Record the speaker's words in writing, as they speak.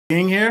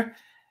being here.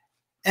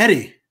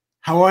 Eddie,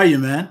 how are you,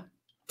 man?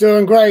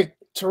 Doing great.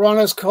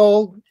 Toronto's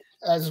cold,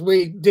 as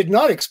we did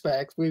not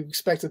expect. We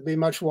expected it to be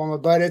much warmer,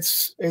 but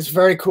it's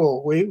very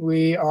cool.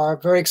 We are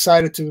very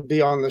excited to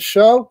be on the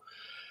show.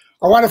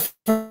 I want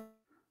to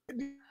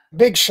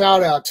big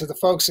shout out to the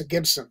folks at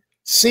Gibson,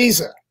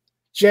 Caesar,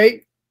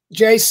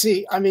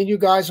 JC. I mean, you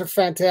guys are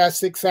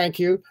fantastic. Thank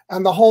you,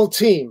 and the whole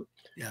team.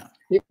 Yeah.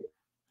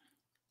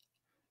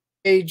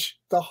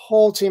 The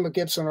whole team at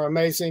Gibson are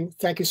amazing.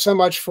 Thank you so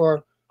much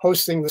for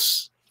hosting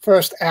this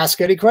first Ask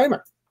Eddie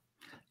Kramer.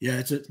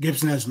 Yeah,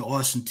 Gibson has an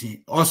awesome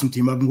team. Awesome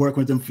team. I've been working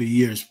with them for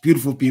years.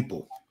 Beautiful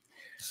people.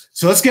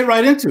 So let's get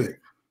right into it.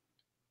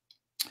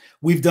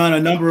 We've done a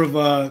number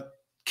of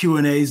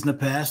Q&As in the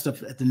past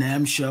at the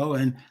NAMM show,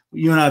 and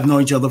you and I have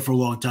known each other for a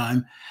long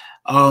time.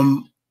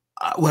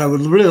 What I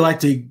would really like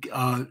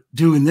to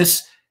do in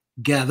this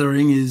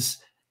gathering is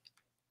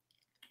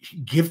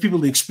give people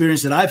the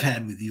experience that I've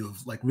had with you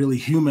of like really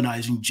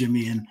humanizing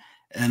Jimi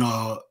and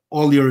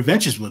all your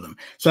adventures with him.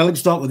 So I'd like to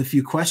start with a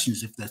few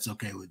questions, if that's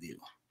okay with you.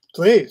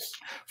 Please.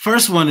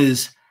 First one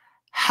is,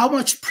 how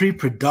much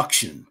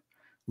pre-production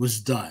was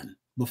done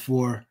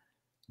before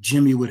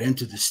Jimi would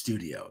enter the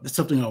studio? That's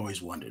something I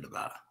always wondered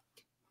about.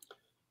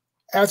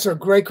 That's a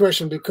great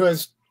question,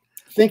 because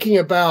thinking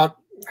about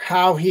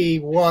how he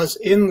was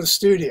in the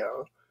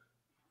studio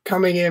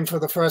coming in for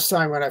the first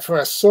time when I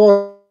first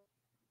saw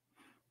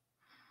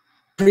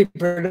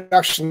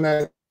pre-production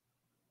that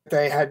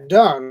they had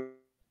done,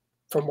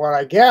 from what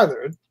I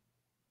gathered,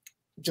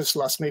 just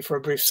lost me for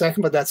a brief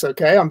second, but that's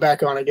okay. I'm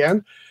back on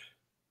again.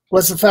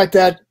 Was the fact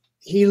that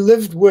he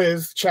lived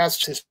with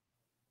Chaz,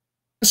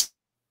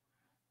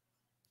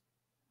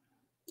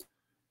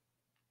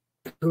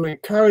 who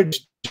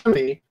encouraged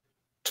Jimi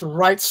to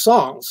write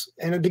songs.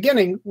 In the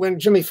beginning, when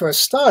Jimi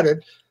first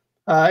started,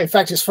 in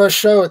fact, his first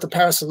show at the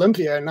Paris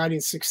Olympia in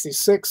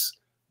 1966,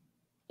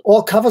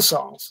 all cover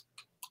songs.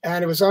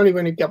 And it was only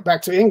when he got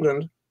back to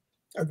England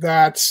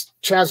that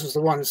Chaz was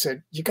the one who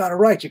said, "You got to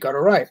write, you got to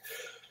write."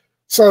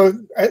 So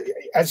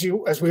as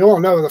we all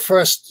know, the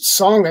first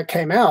song that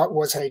came out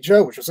was Hey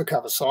Joe, which was a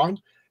cover song.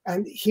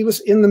 And he was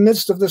in the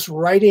midst of this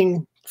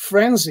writing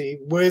frenzy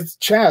with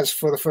Chaz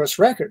for the first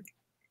record.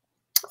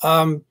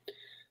 And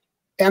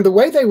the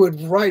way they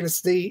would write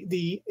is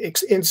the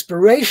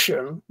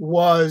inspiration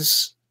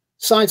was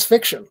science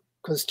fiction,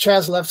 because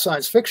Chaz loved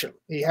science fiction.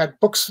 He had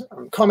books,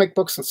 comic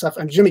books and stuff,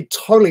 and Jimi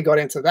totally got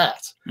into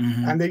that.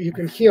 Mm-hmm. And you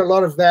can hear a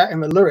lot of that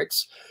in the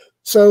lyrics.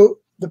 So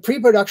the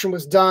pre-production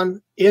was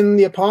done in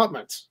the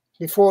apartment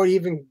before he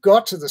even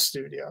got to the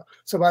studio.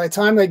 So by the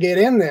time they get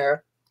in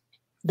there,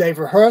 they've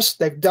rehearsed,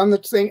 they've done the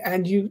thing,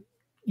 and you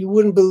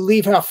wouldn't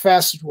believe how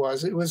fast it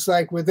was. It was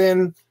like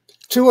within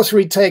 2 or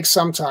 3 takes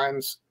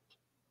sometimes,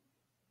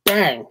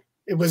 bang,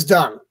 it was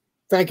done.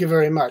 Thank you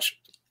very much.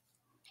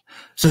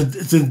 So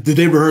did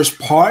they rehearse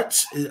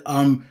parts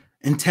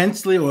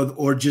intensely,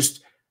 or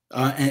just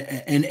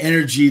an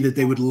energy that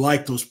they would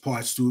like those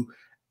parts to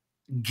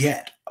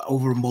get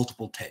over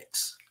multiple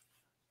takes?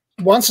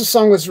 Once a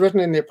song was written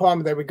in the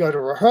apartment, they would go to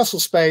a rehearsal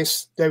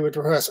space. They would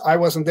rehearse. I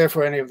wasn't there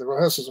for any of the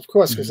rehearsals, of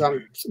course, because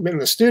I'm in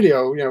the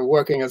studio,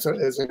 working as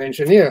an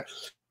engineer.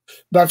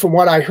 But from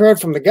what I heard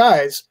from the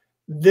guys,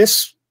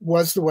 this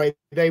was the way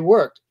they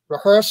worked.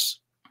 Rehearse,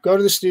 go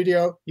to the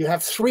studio. You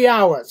have 3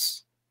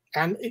 hours.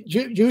 And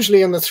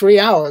usually in the 3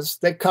 hours,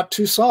 they cut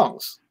 2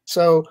 songs.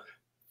 So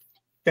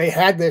they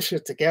had their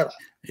shit together.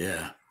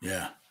 Yeah,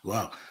 yeah.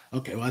 Wow.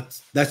 Okay, well,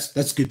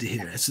 that's good to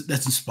hear.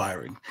 That's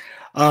inspiring.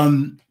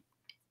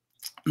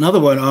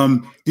 Another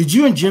one. Did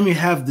you and Jimi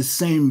have the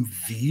same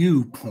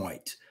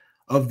viewpoint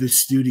of the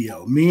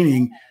studio?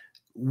 Meaning,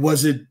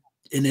 was it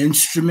an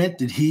instrument?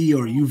 Did he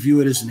or you view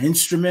it as an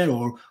instrument,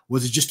 or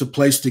was it just a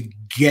place to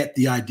get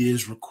the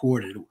ideas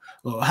recorded?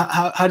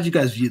 How did you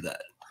guys view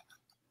that?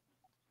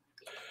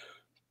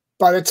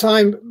 By the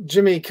time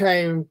Jimi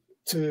came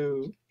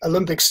to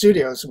Olympic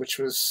Studios, which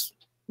was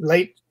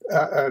early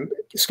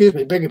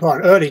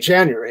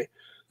January,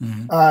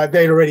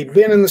 they'd already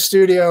been in the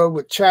studio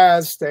with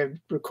Chaz. They'd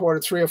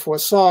recorded 3 or 4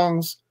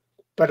 songs,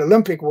 but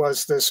Olympic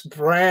was this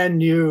brand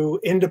new,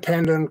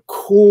 independent,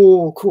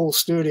 cool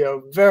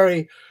studio,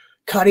 very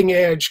cutting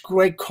edge,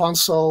 great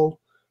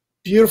console,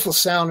 beautiful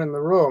sound in the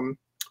room.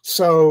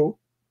 So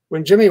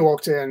when Jimi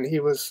walked in, he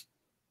was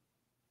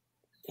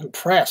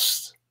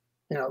impressed.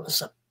 It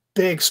was a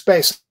big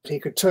space.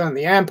 He could turn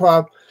the amp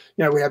up.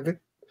 We had the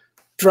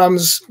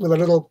drums with a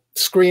little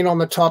screen on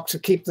the top to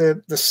keep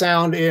the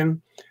sound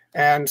in,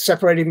 and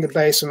separating the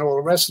bass and all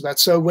the rest of that.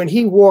 So when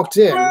he walked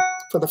in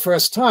for the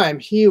first time,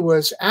 he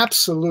was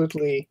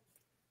absolutely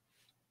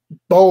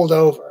bowled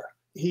over.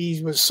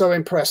 He was so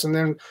impressed. And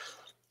then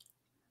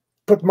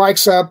put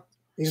mics up.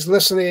 He's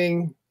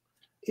listening.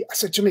 I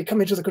said, "Jimi,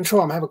 come into the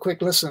control room, have a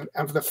quick listen."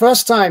 And for the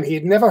first time, he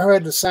had never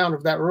heard the sound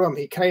of that room.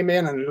 He came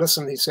in and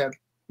listened. He said,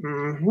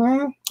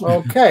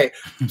 okay.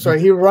 So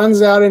he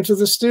runs out into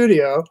the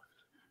studio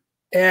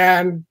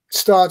and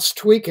starts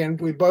tweaking.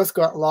 We both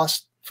got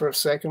lost for a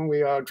second.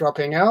 We are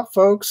dropping out,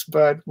 folks,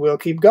 but we'll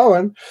keep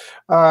going.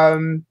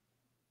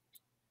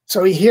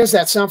 So he hears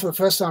that sound for the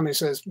first time and he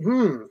says,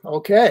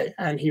 okay.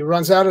 And he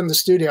runs out in the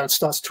studio and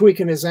starts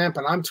tweaking his amp,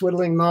 and I'm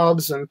twiddling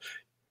knobs and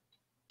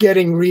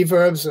getting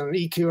reverbs and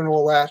EQ and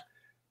all that.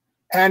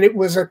 And it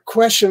was a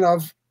question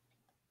of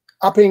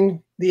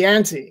upping the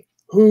ante.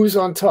 Who's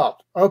on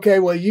top? Okay,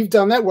 well, you've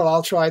done that. Well,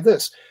 I'll try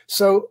this.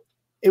 So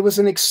it was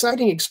an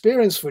exciting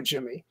experience for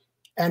Jimi,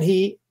 and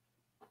he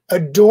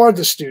adored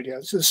the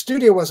studio. So the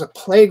studio was a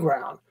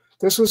playground.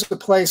 This was a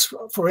place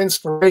for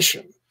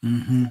inspiration.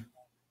 Mm-hmm.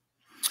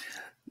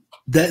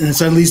 That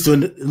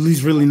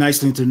leads really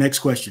nicely into the next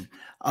question.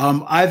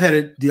 I've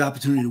had the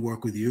opportunity to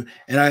work with you,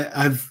 and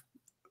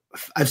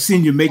I've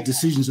seen you make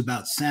decisions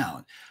about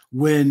sound.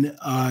 When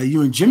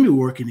you and Jimi were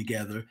working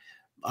together,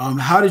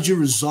 how did you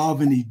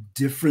resolve any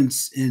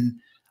difference in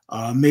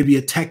maybe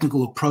a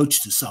technical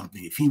approach to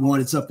something? If he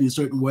wanted something a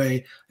certain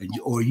way,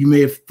 or you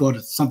may have thought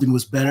that something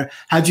was better,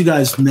 how'd you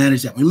guys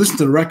manage that? When you listen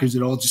to the records,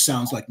 it all just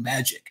sounds like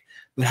magic.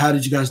 But how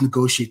did you guys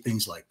negotiate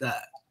things like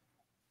that?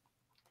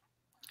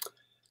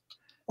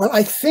 Well,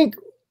 I think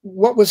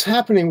what was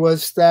happening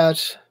was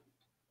that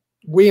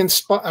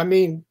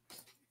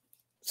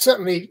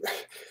certainly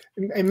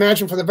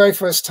imagine for the very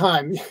first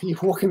time you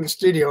walk in the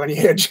studio and you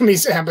hear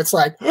Jimi's amp, it's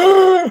like,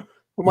 oh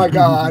my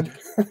God.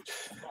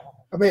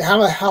 I mean,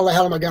 how the hell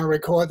am I going to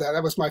record that?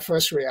 That was my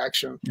first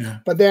reaction. Yeah.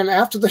 But then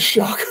after the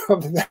shock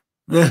of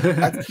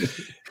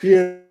that,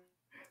 you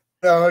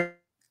know,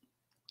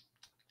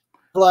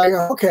 like,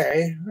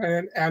 okay.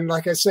 And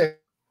like I said,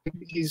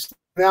 he's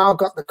now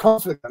got the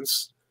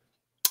confidence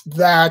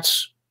that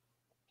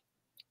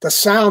the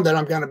sound that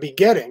I'm going to be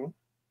getting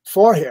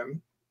for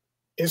him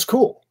is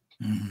cool.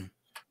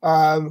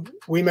 Mm-hmm.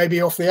 We may be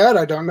off the air,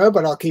 I don't know,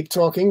 but I'll keep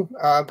talking.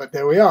 But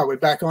there we are. We're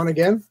back on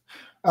again.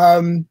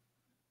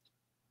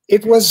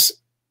 It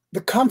was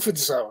the comfort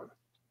zone.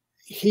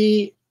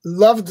 He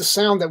loved the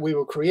sound that we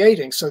were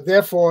creating. So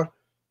therefore,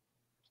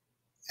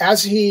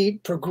 as he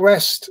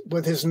progressed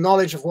with his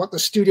knowledge of what the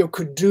studio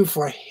could do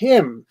for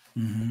him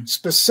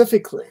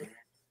specifically,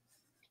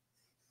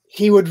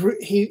 he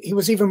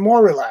was even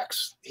more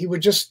relaxed. He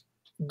would just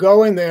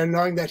go in there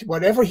knowing that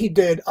whatever he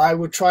did, I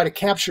would try to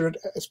capture it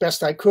as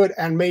best I could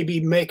and maybe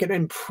make an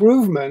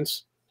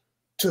improvement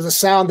to the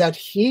sound that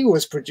he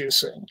was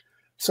producing.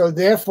 So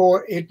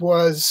therefore, it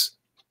was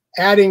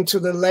adding to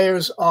the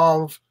layers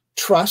of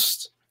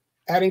trust,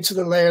 adding to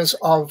the layers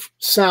of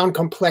sound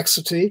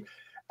complexity,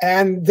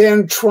 and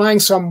then trying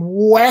some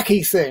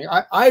wacky thing.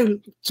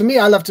 To me,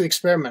 I love to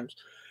experiment.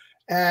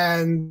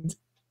 And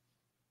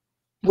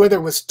whether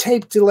it was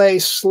tape delay,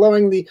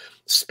 slowing the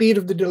speed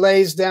of the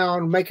delays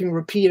down, making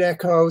repeat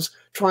echoes,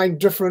 trying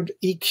different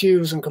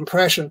EQs and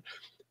compression,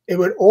 it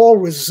would all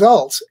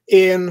result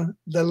in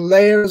the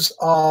layers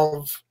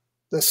of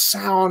the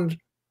sound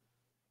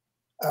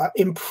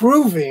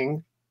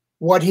improving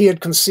what he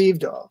had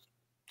conceived of.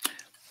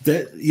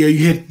 You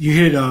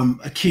hit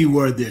a key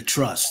word there,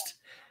 trust.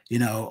 You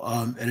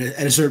know,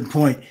 at a certain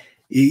point,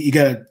 you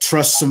got to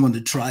trust someone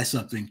to try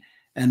something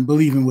and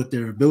believe in what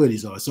their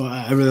abilities are. So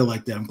I really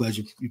like that. I'm glad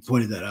you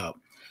pointed that out.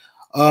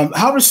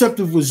 How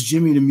receptive was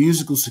Jimi to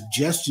musical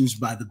suggestions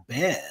by the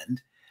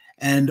band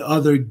and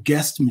other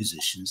guest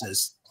musicians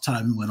as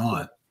time went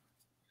on?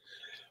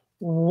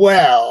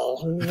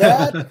 Well,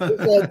 that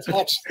is a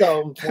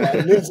touchstone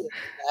point, isn't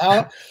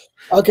it?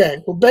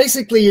 Okay, well,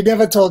 basically, you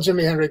never told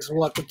Jimi Hendrix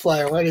what to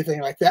play or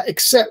anything like that,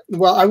 except,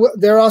 well,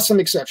 there are some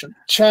exceptions.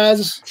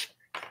 Chaz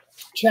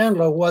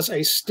Chandler was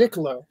a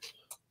stickler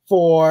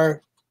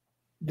for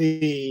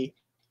the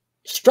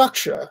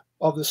structure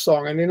of the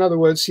song. And in other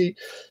words,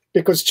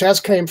 because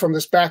Chaz came from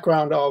this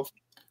background of,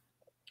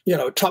 you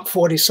know, top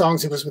 40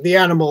 songs, he was with the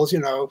Animals, you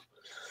know,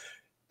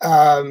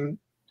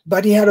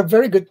 but he had a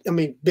very good, I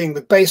mean, being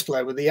the bass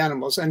player with the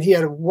Animals, and he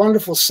had a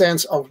wonderful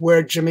sense of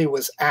where Jimi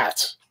was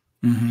at.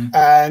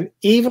 And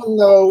even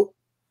though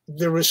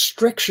the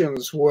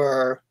restrictions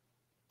were,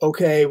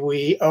 okay,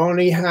 we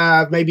only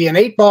have maybe an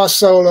 8-bar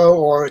solo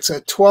or it's a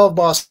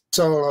 12-bar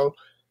solo,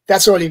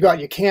 that's all you got.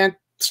 You can't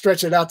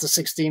stretch it out to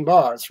 16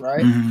 bars,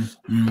 right?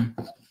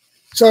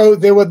 So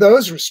there were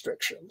those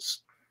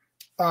restrictions,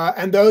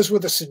 and those were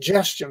the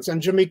suggestions,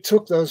 and Jimi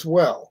took those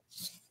well.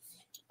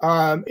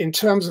 In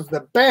terms of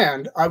the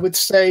band, I would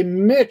say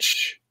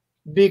Mitch,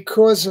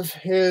 because of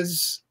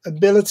his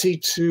ability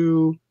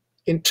to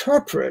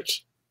interpret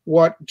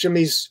what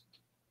Jimi's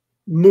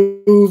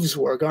moves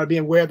were going to be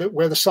and where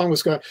the song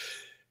was going,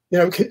 you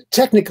know,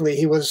 technically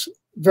he was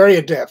very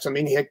adept. I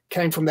mean, he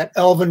came from that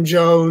Elvin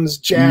Jones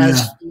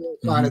jazz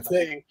kind of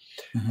thing.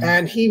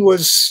 And he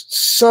was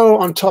so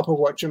on top of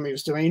what Jimi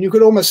was doing. And you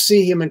could almost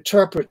see him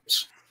interpret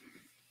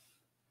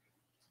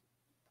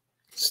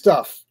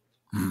stuff.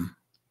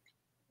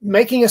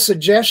 Making a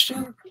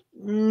suggestion,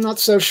 not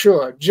so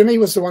sure. Jimi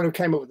was the one who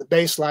came up with the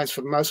bass lines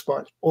for the most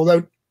part,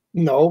 although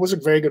Noel was a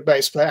very good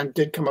bass player and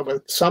did come up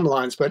with some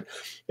lines, but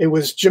it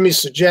was Jimi's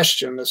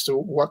suggestion as to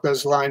what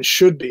those lines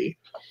should be.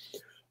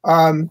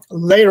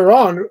 Later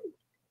on,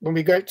 when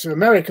we got to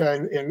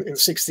America in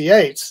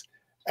 68,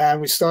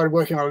 and we started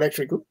working on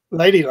Electric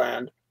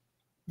Ladyland,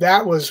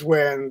 that was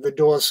when the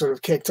doors sort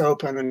of kicked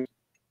open and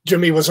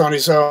Jimi was on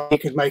his own. He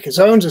could make his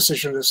own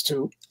decision as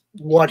to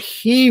what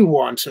he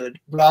wanted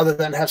rather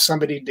than have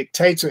somebody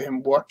dictate to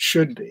him what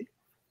should be.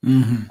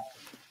 Mm-hmm.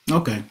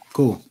 Okay,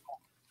 cool.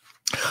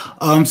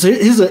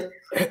 So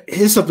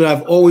here's something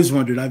I've always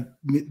wondered. I've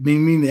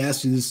been meaning to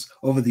ask you this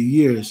over the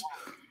years.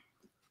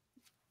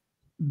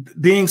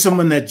 Being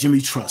someone that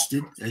Jimi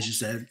trusted, as you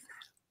said,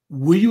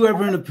 were you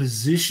ever in a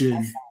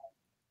position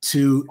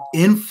to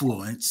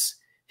influence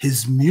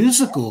his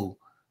musical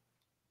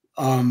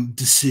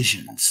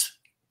decisions?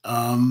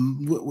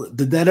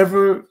 Did that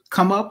ever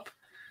come up?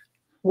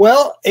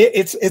 Well,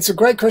 it's a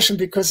great question,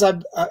 because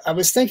I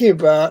was thinking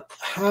about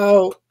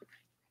how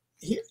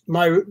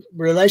my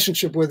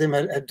relationship with him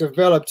had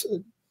developed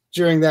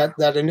during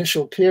that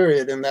initial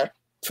period, in that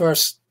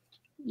first,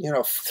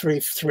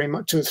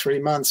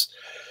 2-3 months.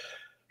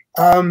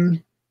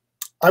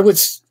 I would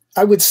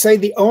say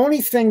the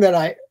only thing that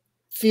I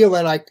feel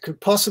that I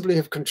could possibly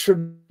have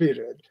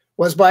contributed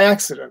was by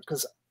accident,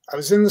 because I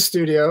was in the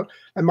studio,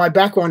 and my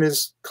background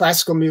is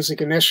classical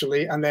music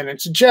initially, and then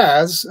into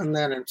jazz, and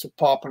then into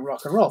pop and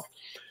rock and roll.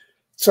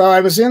 So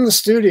I was in the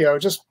studio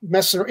just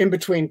messing in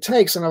between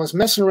takes, and I was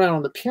messing around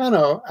on the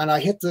piano, and I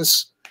hit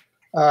this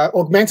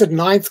augmented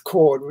ninth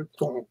chord with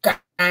gong,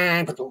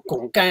 gang,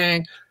 gong,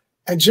 gang.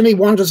 And Jimi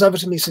wanders over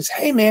to me and says,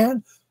 "Hey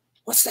man,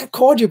 what's that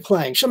chord you're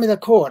playing? Show me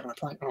that chord." And I'm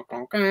playing,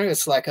 gong, gang.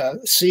 It's like a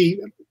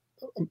C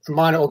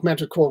minor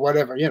augmented chord,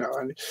 whatever,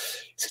 And he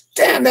said,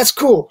 "Damn, that's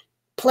cool.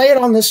 Play it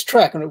on this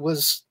track." And it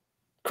was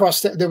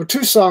there were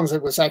two songs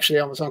that was actually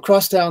on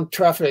Crosstown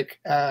Traffic,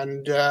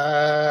 and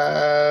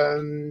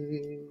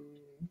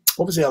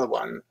what was the other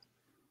one?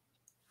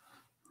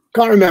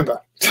 Can't remember.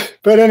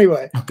 But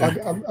anyway, okay.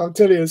 I'll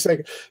tell you in a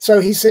second. So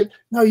he said,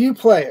 "No, you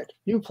play it.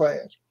 You play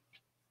it."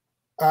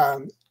 I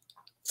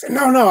said,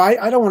 No,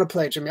 I don't want to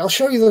play it, Jimi. I'll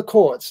show you the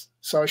chords.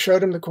 So I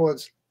showed him the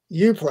chords.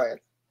 You play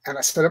it. And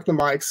I set up the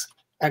mics,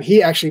 and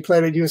he actually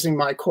played it using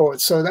my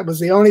chords. So that was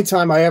the only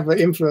time I ever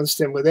influenced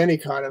him with any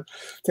kind of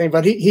thing.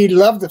 But he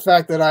loved the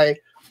fact that I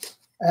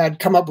had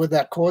come up with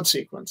that chord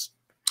sequence.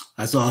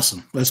 That's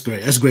awesome. That's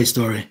great. That's a great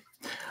story.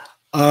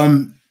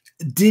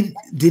 Did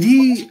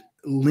he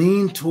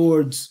lean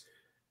towards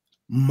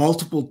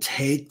multiple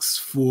takes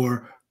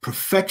for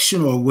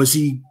perfection, or was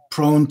he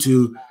prone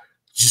to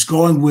just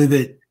going with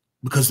it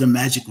because the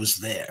magic was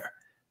there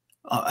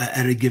at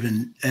any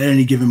given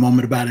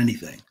moment about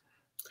anything?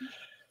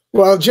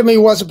 Well,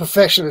 Jimi was a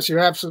perfectionist. You're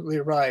absolutely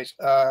right.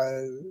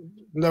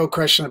 No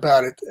question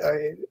about it.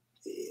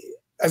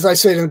 As I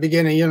said in the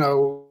beginning,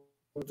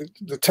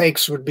 the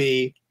takes would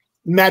be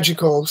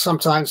magical.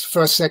 Sometimes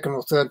first, second,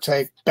 or third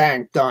take,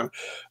 bang, done.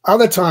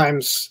 Other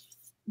times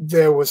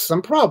there was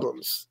some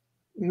problems,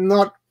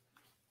 not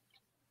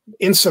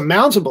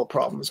insurmountable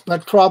problems,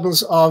 but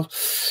problems of,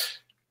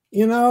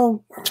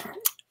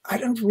 I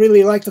don't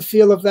really like the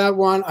feel of that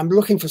one. I'm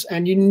looking for,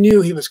 and you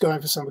knew he was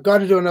going for something. Got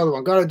to do another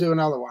one. Got to do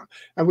another one.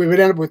 And we would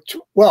end up with,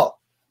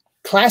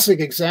 classic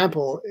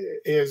example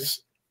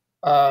is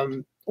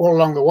All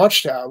Along the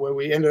Watchtower, where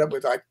we ended up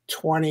with like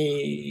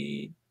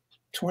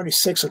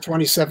 26 or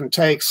 27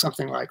 takes,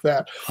 something like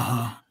that.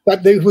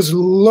 But they was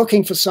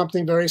looking for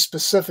something very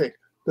specific.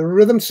 The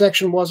rhythm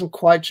section wasn't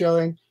quite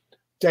gelling.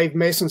 Dave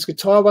Mason's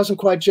guitar wasn't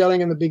quite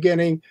gelling in the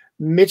beginning.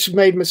 Mitch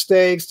made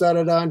mistakes,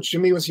 and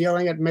Jimi was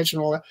yelling at Mitch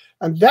and all that.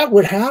 And that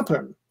would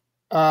happen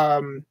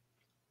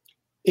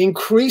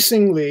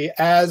increasingly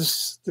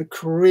as the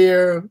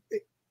career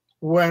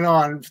went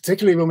on,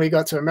 particularly when we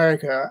got to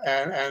America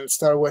and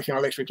started working on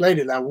Electric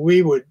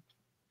Ladyland.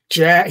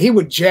 He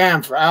would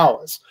jam for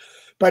hours.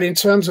 But in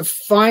terms of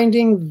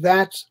finding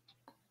that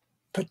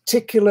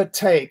particular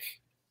take,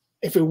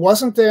 if it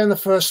wasn't there in the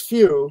first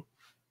few,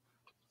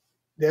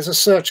 there's a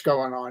search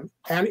going on.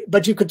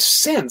 But you could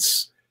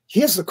sense,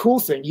 here's the cool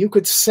thing, you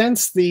could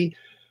sense the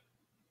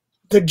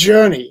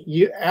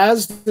journey.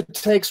 As the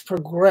takes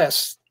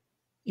progressed,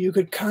 you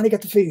could kind of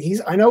get the feeling,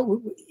 I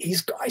know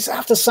he's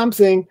after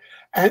something,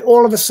 and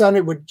all of a sudden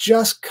it would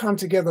just come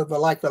together.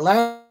 Like the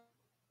last,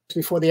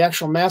 before the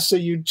actual master,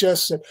 you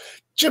just said,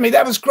 "Jimi,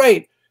 that was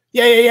great.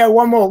 Yeah,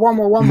 one more.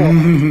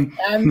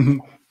 And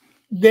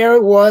there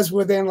it was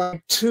within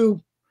like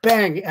two,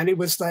 bang, and it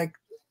was like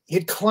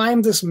he'd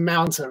climbed this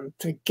mountain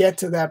to get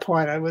to that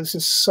point. It was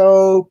just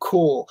so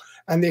cool.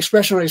 And the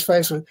expression on his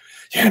face was,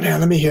 "Yeah, man,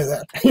 let me hear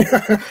that."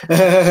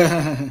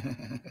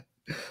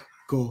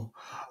 Cool.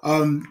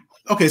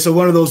 Okay, so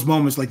one of those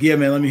moments, like, "Yeah,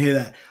 man, let me hear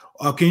that."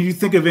 Can you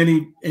think of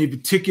any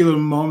particular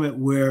moment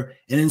where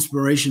an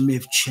inspiration may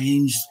have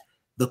changed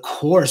the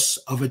course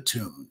of a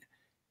tune,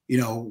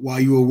 while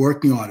you were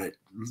working on it?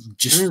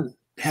 Just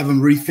have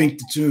them rethink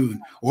the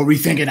tune or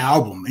rethink an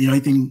album,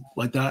 anything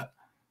like that?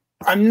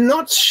 I'm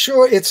not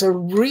sure it's a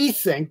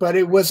rethink, but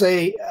it was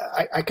I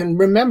can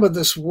remember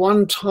this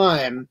one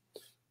time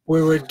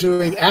we were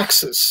doing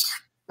Axis,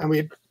 and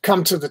we'd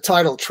come to the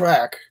title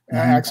track,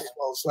 Axis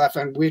Balls Left,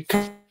 and we'd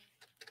come to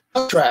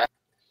the track.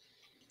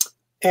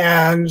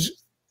 And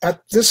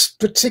at this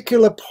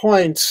particular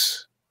point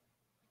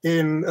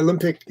in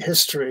Olympic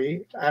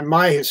history and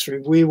my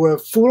history, we were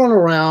fooling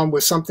around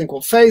with something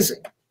called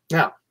phasing.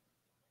 Now,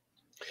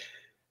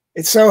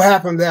 it so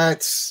happened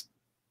that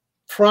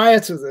prior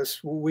to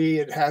this,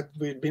 we'd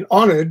been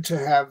honored to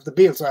have the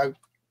Beatles. I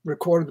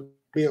recorded the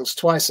Beatles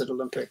twice at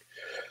Olympic,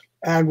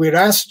 and we'd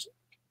asked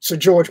Sir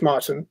George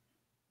Martin.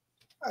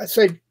 I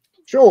say,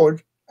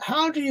 George,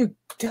 how did you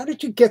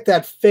get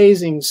that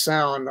phasing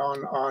sound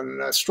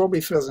on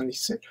Strawberry Fields? And he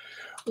said,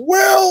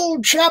 well,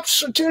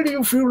 chaps, I tell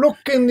you, if you look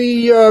in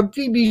the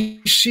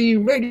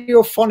BBC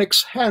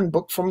Radiophonics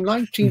Handbook from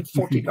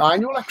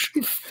 1949, you'll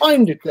actually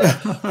find it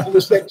there. I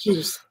was like,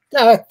 Jesus,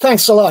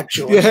 thanks a lot,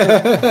 George.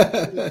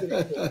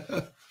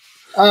 Yeah.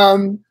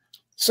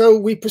 So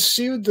we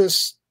pursued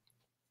this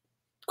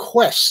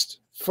quest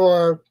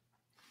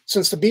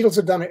since the Beatles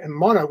had done it in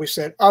mono, we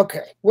said,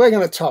 okay, we're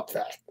going to top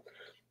that.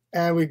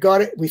 And we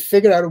got it. We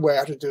figured out a way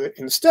how to do it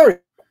in stereo.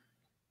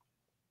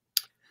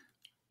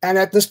 And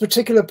at this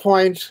particular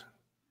point,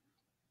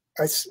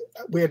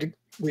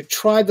 we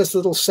tried this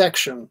little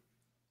section,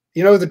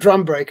 you know, the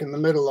drum break in the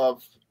middle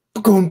of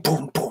boom,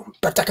 boom, boom.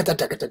 That's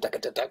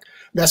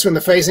when the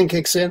phasing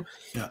kicks in.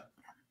 Yeah.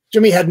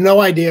 Jimmy had no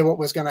idea what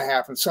was going to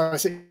happen. So I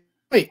said,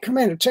 wait, come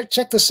in and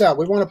check this out.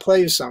 We want to play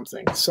you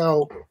something.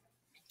 So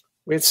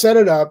we had set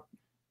it up,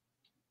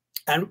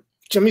 and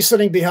Jimmy's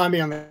sitting behind me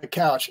on the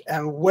couch.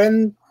 And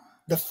when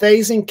the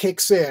phasing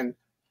kicks in,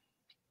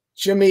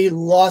 Jimmy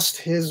lost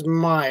his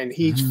mind.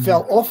 He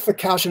fell off the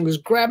couch and was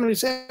grabbing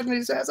his head, and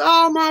he says,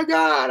 oh my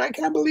God, I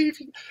can't believe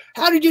you.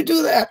 How did you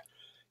do that?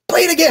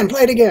 Play it again,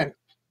 play it again.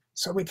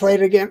 So we played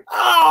it again.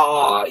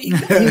 Oh,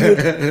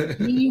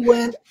 he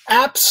went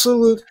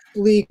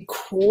absolutely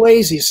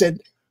crazy. He said,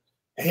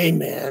 hey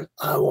man,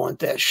 I want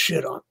that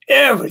shit on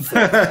everything.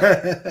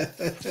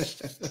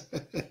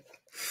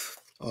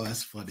 Oh,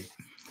 that's funny.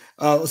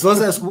 So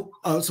let's ask.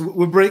 So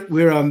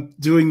we're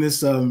doing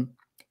this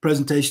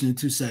presentation in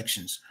two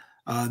sections.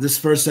 This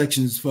first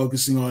section is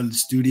focusing on the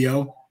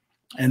studio,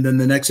 and then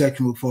the next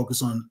section will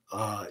focus on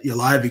your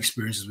live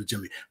experiences with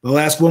Jimmy. But I'll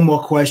ask one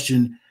more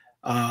question,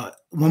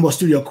 one more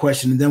studio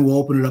question, and then we'll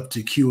open it up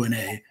to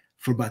Q&A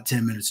for about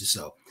 10 minutes or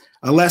so.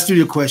 Last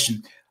studio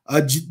question: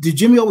 did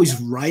Jimmy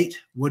always write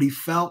what he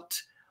felt,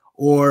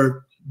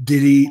 or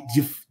did he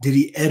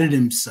edit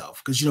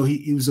himself? Because, you know,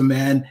 he was a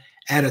man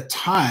at a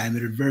time,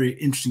 at a very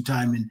interesting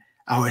time in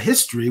our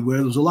history where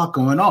there was a lot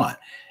going on.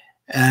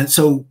 And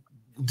so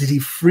did he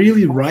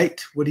freely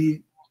write what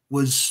he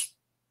was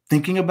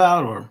thinking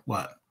about, or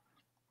what?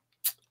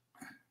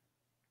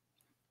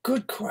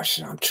 Good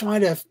question. I'm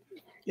trying to,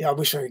 I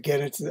wish I could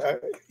get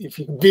into if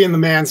you can be in the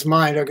man's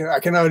mind. I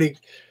can only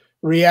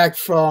react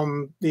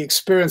from the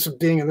experience of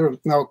being in the room.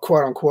 No,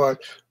 quote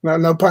unquote.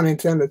 No pun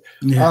intended.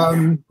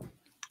 Yeah.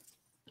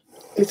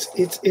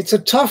 It's a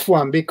tough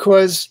one,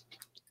 because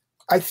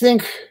I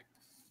think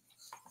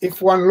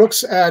if one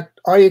looks at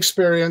I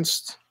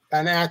Experienced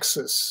and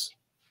Axis,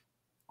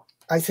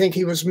 I think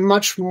he was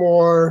much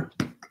more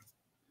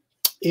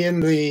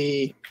in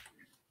the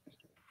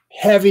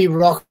heavy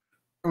rock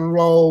and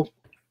roll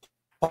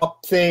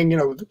pop thing. You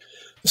know,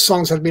 the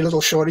songs had to be a little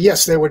shorter.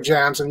 Yes, there were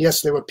jams, and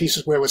yes, there were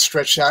pieces where it was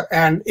stretched out,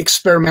 and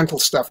experimental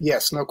stuff.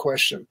 Yes, no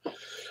question.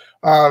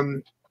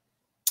 But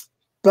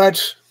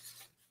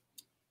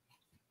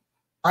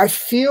I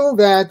feel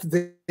that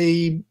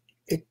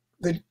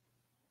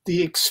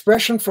the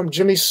expression from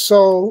Jimmy's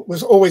soul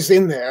was always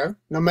in there,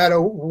 no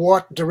matter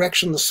what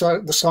direction the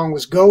song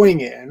was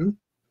going in.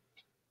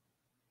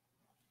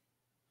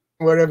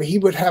 Wherever he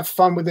would have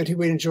fun with it, he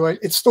would enjoy it.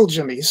 It's still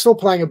Jimmy. He's still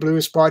playing a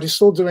blues part. He's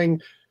still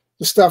doing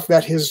the stuff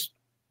that his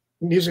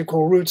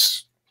musical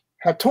roots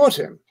had taught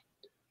him.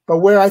 But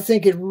where I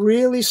think it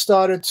really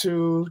started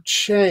to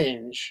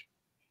change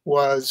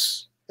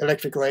was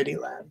Electric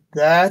Ladyland.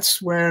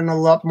 That's when a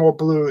lot more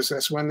blues.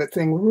 That's when the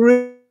thing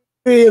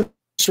really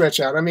stretch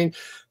out. I mean,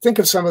 think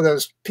of some of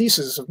those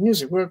pieces of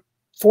music. We're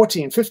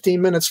 14,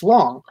 15 minutes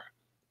long.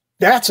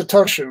 That's a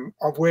touching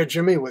of where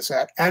Jimmy was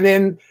at. And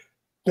then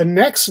the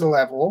next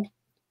level,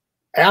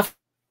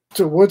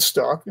 after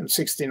Woodstock in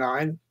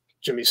 '69,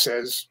 Jimmy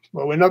says,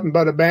 well, we're nothing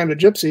but a band of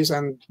gypsies.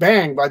 And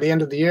bang, by the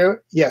end of the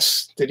year,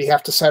 yes. Did he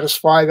have to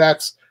satisfy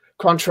that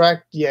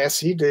contract? Yes,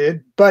 he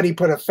did. But he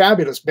put a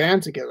fabulous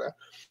band together.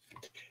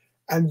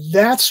 And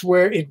that's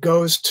where it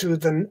goes to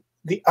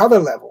the other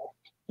level,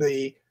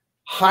 the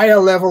higher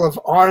level of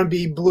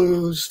R&B,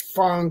 blues,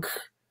 funk,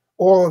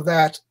 all of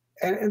that.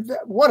 And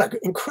what an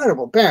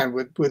incredible band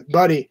with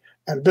Buddy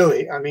and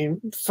Billy. I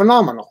mean,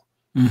 phenomenal.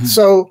 Mm-hmm.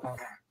 So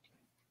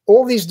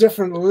all these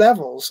different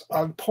levels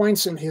of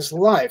points in his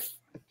life,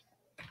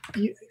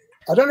 I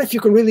don't know if you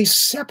can really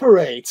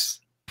separate.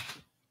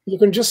 You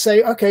can just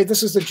say, okay,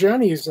 this is the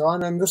journey he's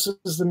on, and this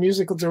is the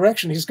musical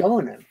direction he's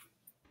going in.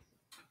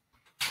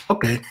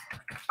 Okay,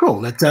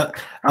 cool. That's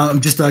I'm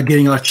just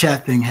getting our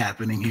chat thing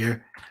happening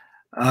here.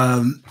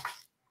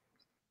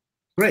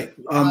 Great.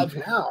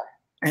 Now.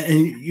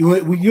 And you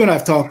and I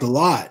have talked a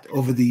lot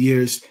over the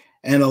years,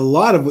 and a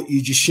lot of what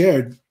you just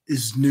shared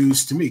is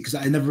news to me, because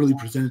I never really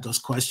presented those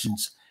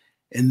questions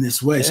in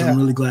this way. Yeah. So I'm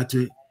really glad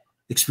to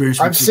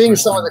experience. I'm seeing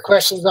some of the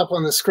questions up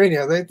on the screen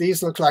here.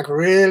 These look like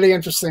really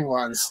interesting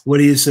ones. What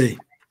do you see?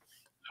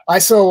 I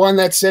saw one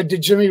that said,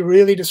 "Did Jimi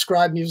really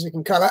describe music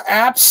in color?"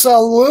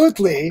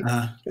 Absolutely.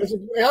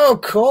 Oh,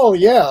 cool.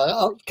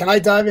 Yeah. Can I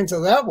dive into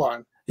that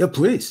one? Yeah,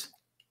 please.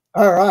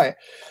 All right.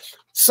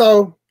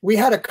 So we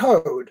had a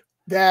code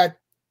that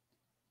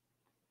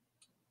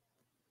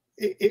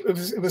it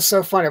was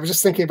so funny. I was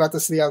just thinking about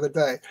this the other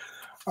day.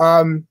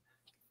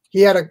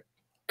 He had a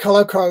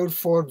color code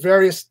for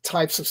various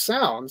types of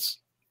sounds.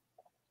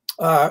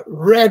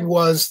 Red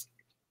was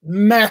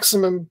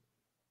maximum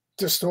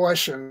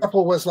distortion.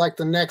 Purple was like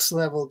the next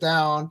level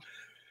down.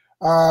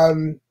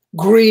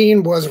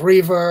 Green was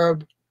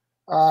reverb.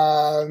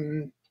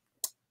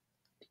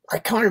 I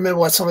can't remember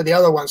what some of the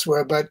other ones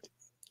were, but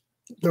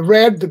the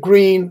red, the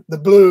green, the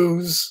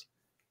blues,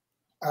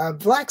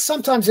 black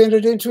sometimes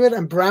entered into it,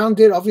 and brown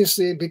did,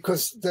 obviously,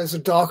 because there's a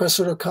darker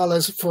sort of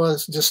colors for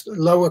just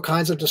lower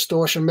kinds of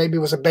distortion. Maybe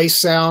it was a bass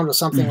sound or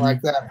something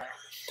like that.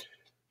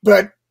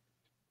 But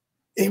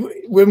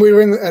when we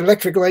were in the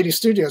Electric Lady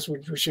Studios,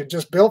 which had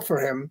just built for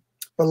him,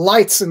 the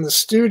lights in the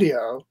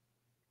studio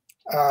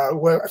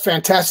were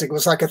fantastic. It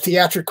was like a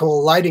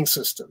theatrical lighting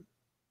system.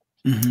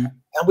 And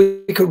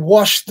we could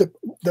wash the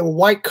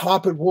white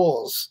carpet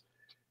walls,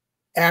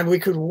 and we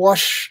could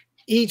wash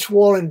each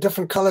wall in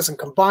different colors and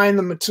combine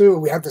them too.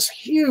 We had this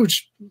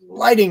huge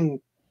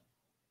lighting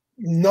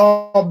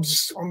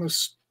knobs on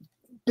this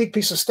big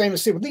piece of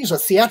stainless steel. These are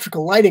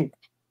theatrical lighting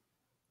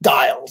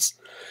dials.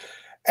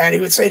 And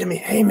he would say to me,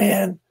 "Hey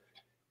man,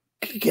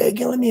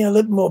 give me a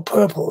little more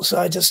purple. So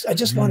I just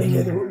want to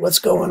hear what's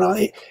going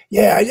on.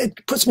 Yeah,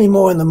 it puts me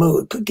more in the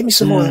mood. Give me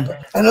some more, and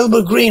a little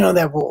bit of green on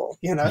that wall,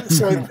 you know."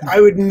 So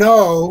I would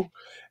know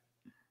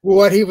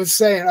what he was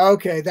saying.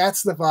 Okay,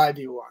 that's the vibe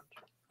you want.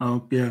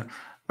 Oh yeah,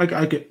 I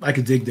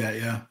could dig that.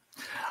 Yeah.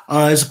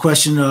 There's a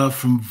question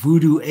from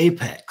Voodoo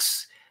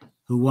Apex,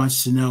 who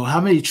wants to know how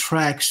many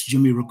tracks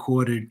Jimi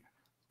recorded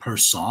per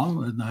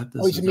song.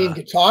 Oh, you mean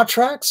guitar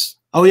tracks?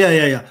 Oh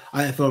yeah.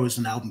 I thought it was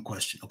an album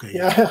question. Okay.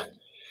 Yeah.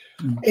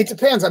 It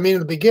depends. I mean, in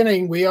the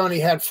beginning, we only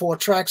had 4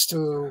 tracks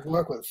to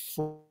work with.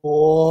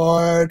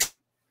 4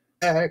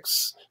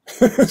 tracks.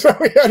 So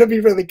we had to be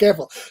really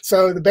careful.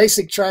 So the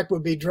basic track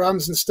would be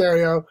drums and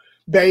stereo,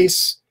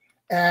 bass,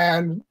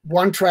 and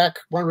one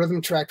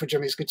rhythm track for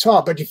Jimi's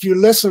guitar. But if you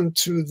listen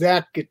to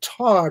that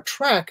guitar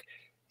track,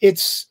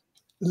 it's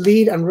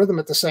lead and rhythm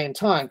at the same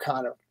time,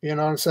 kind of. You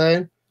know what I'm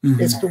saying?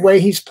 It's the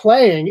way he's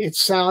playing.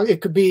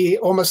 It could be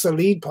almost a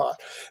lead part.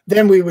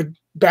 Then we would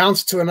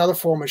bounce to another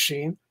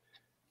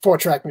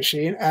 4-track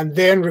machine, and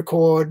then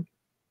record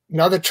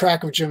another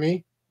track of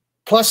Jimi,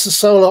 plus the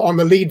solo on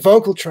the lead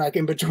vocal track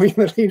in between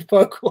the lead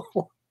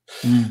vocal.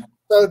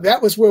 So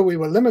that was where we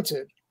were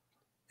limited.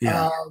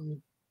 Yeah.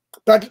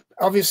 But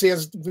obviously,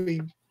 as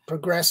we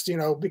progressed,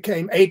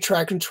 became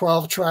 8-track and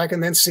 12-track,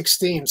 and then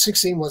 16.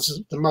 16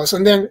 was the most.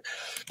 And then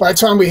by the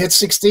time we hit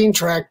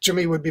 16-track,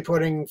 Jimi would be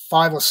putting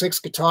 5 or 6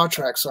 guitar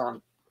tracks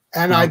on.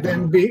 And I'd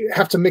then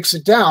have to mix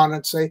it down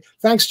and say,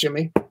 "Thanks,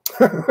 Jimi."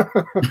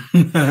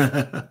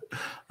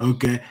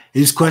 Okay.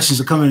 These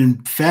questions are coming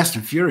in fast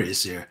and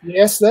furious here.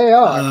 Yes, they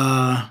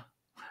are.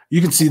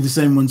 You can see the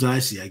same ones I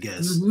see, I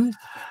guess.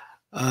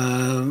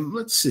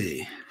 Let's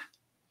see.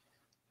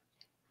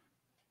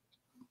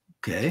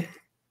 Okay.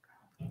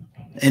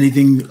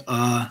 Anything?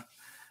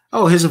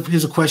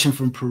 Here's a question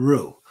from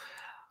Peru.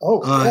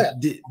 Yeah.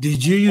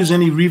 Did you use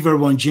any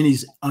reverb on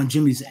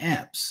Jimi's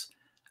amps?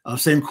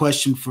 Same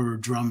question for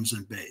drums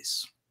and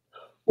bass.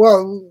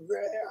 Well,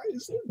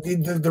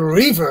 the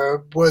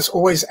reverb was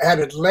always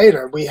added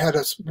later. We had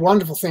a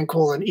wonderful thing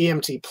called an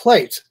EMT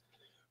plate,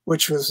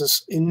 which was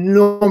this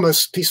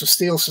enormous piece of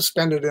steel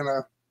suspended in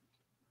a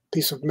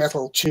piece of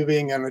metal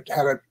tubing, and it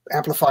had an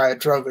amplifier that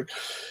drove it.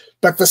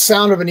 But the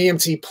sound of an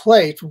EMT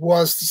plate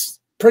was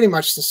pretty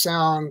much the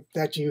sound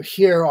that you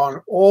hear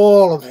on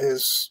all of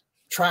his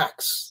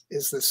tracks.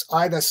 It's a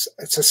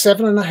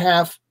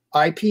 7.5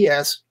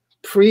 IPS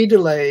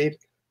pre-delayed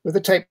with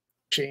a tape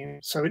machine.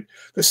 So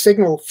the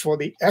signal for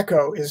the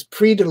echo is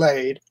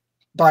pre-delayed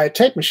by a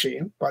tape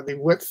machine, by the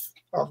width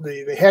of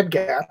the head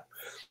gap,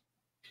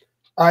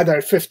 either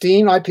at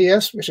 15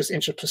 IPS, which is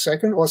inches per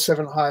second, or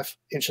 7.5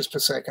 inches per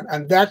second.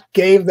 And that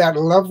gave that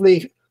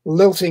lovely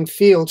lilting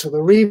feel to the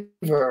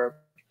reverb.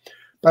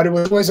 But it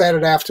was always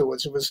added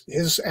afterwards.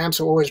 His amps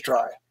are always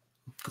dry.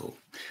 Cool.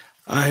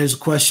 Here's a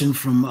question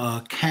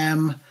from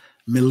Cam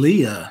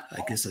Melia,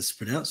 I guess that's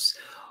pronounced.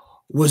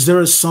 Was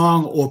there a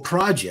song or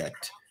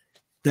project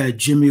that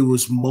Jimi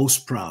was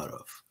most proud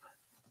of?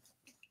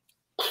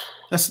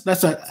 That's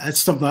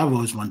something I've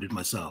always wondered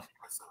myself.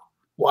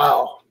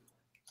 Wow.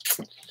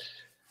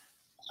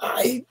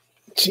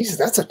 Jesus,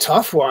 that's a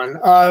tough one.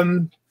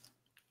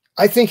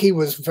 I think he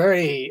was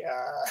very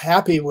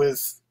happy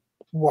with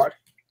what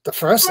the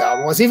first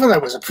album was, even though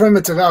it was a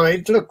primitive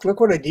album. Look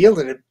what it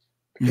yielded.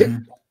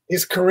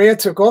 His career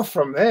took off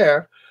from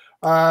there.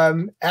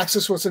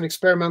 Axis was an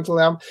experimental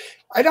album.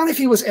 I don't know if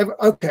he was ever,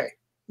 okay,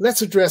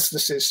 let's address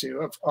this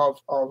issue of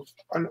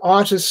an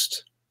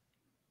artist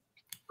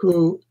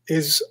who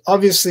is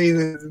obviously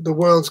the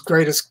world's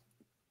greatest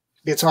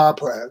guitar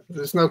player.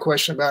 There's no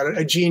question about it.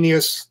 A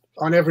genius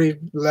on every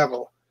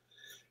level.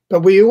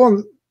 But we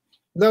all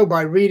know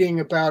by reading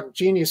about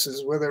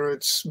geniuses, whether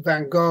it's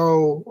Van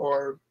Gogh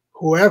or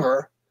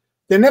whoever,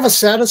 they're never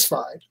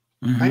satisfied.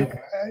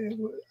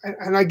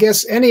 And I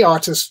guess any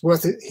artist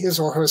worth his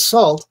or her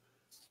salt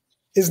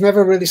is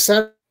never really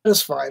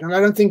satisfied. And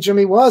I don't think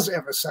Jimi was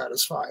ever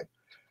satisfied.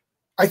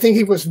 I think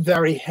he was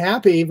very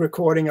happy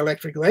recording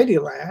Electric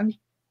Ladyland,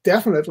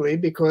 definitely,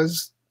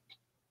 because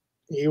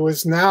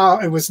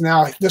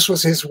this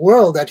was his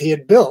world that he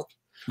had built.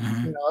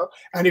 You know,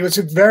 and he was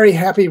very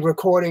happy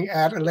recording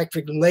at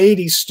Electric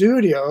Lady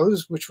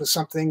Studios, which was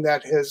something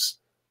that his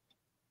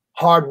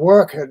hard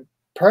work had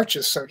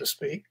purchased, so to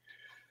speak.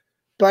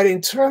 But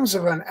in terms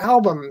of an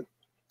album,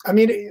 I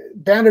mean,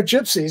 Band of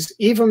Gypsies,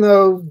 even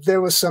though there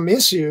were some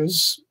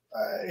issues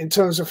in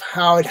terms of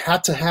how it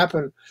had to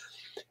happen,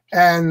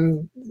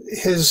 and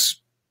his,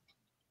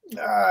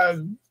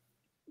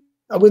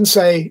 I wouldn't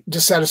say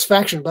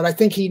dissatisfaction, but I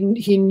think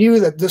he knew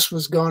that this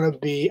was going to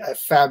be a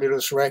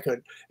fabulous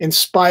record in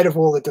spite of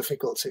all the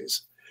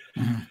difficulties.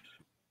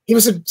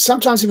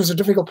 Sometimes he was a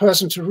difficult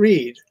person to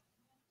read,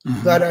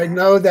 but I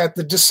know that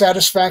the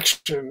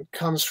dissatisfaction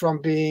comes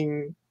from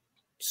being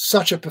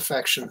such a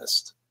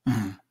perfectionist.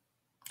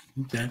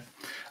 Okay.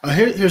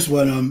 Here's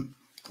one,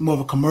 more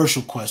of a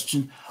commercial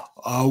question.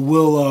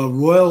 Will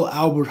Royal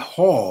Albert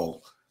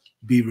Hall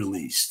be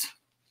released?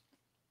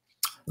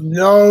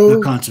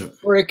 No concert.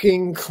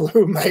 Freaking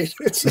clue, mate.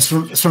 It's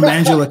from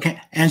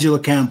Angela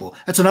Campbell.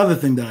 That's another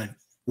thing that I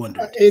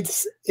wondered.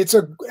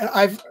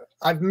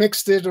 I've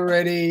mixed it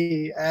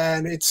already,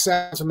 and it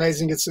sounds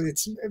amazing.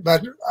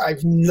 But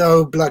I've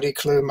no bloody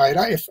clue, mate.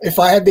 If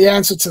I had the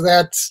answer to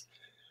that,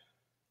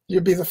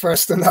 you'd be the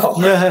first to know.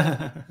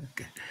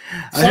 Okay.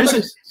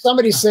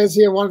 Somebody says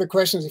here, one of the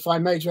questions, if I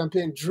may jump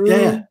in,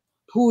 Drew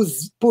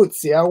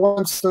Puzia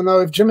wants to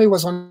know if Jimi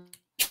was on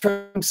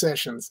training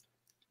sessions.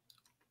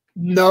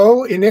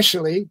 No,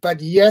 initially,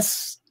 but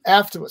yes,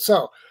 afterwards.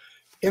 So,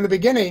 in the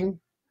beginning,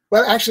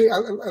 well, actually,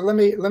 let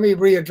me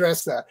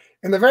readdress that.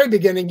 In the very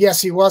beginning, yes,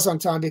 he was on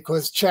time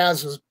because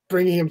Chaz was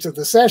bringing him to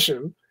the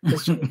session.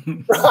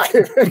 Right,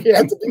 he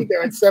had to be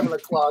there at 7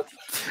 o'clock.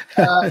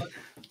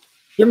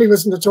 Jimi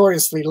was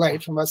notoriously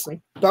late for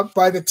wrestling, but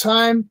by the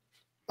time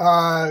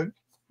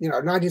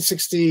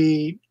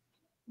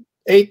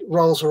 1968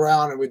 rolls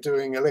around and we're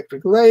doing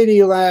Electric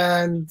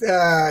Ladyland,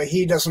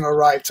 he doesn't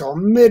arrive till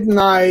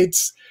midnight.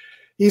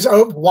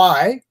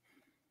 Why?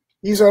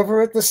 He's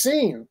over at the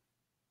Scene.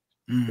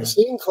 The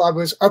Scene Club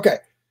was, okay,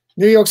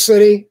 New York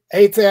City,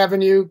 8th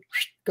Avenue,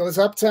 goes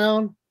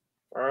uptown,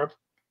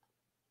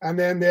 and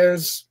then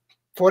there's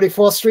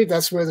 44th Street.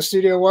 That's where the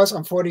studio was.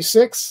 On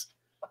 46,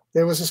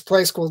 there was this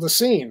place called the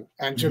Scene,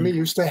 and Jimi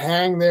used to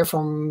hang there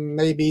from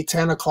maybe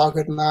 10 o'clock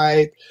at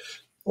night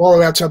all the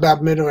way up to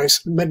about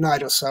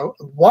midnight or so.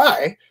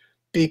 Why?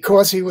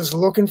 Because he was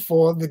looking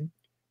for the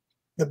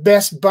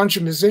best bunch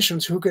of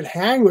musicians who could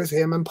hang with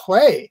him and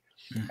play.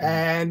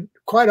 And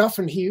quite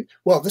often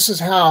this is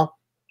how,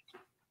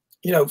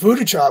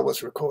 Voodoo Child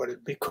was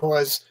recorded,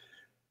 because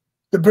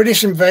the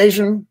British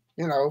invasion,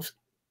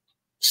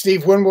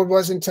 Steve Winwood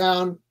was in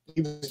town.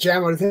 He was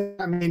jamming with him.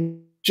 I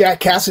mean, Jack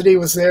Cassidy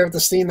was there at the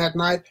Scene that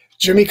night.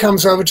 Jimi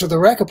comes over to the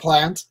record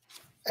plant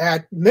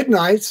at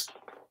midnight.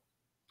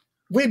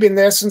 We've been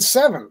there since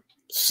 7.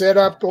 Set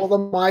up all the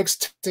mics,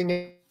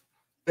 testing.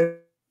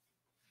 Here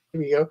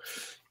we go.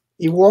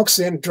 He walks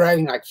in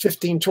dragging like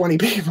 15, 20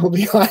 people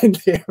behind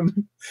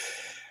him.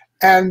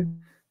 And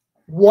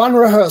one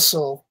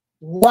rehearsal,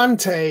 one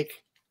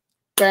take,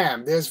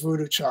 bam, there's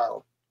Voodoo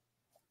Child.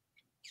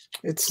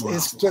 It's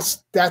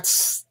just,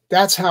 that's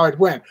how it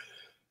went.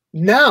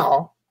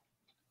 Now,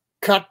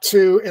 cut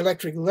to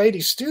Electric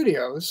Lady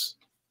Studios,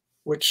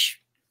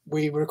 which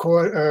we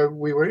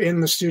were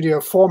in the studio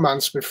 4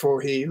 months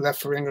before he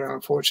left for England,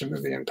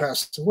 unfortunately, and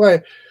passed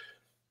away.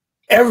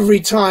 Every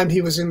time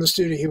he was in the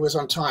studio, he was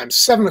on time.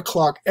 7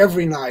 o'clock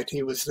every night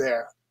he was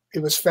there. It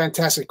was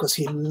fantastic because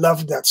he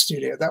loved that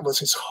studio. That was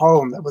his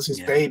home. That was his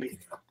baby.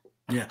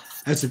 Yeah,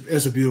 that's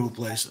a beautiful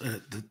place. A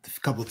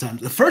couple of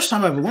times. The first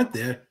time I ever went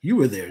there, you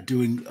were there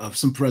doing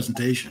some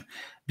presentation.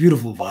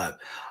 Beautiful vibe.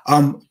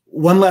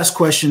 One last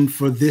question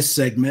for this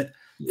segment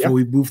before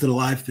we move to the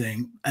live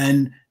thing.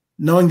 And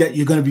knowing that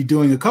you're going to be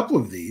doing a couple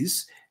of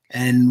these,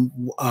 and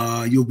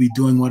you'll be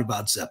doing What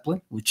About Zeppelin,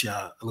 which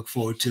I look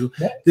forward to.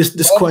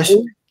 This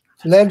question,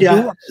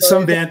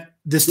 some band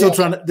they're still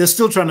trying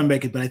to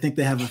make it, but I think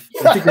they have a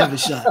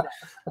shot.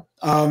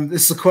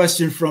 This is a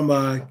question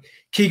from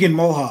Keegan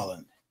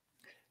Mulholland,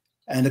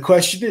 and the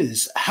question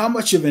is: how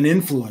much of an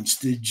influence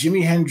did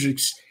Jimi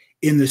Hendrix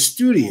in the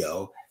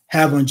studio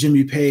have on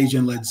Jimmy Page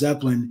and Led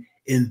Zeppelin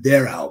in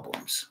their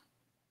albums?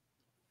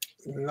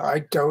 I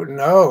don't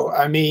know.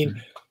 I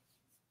mean.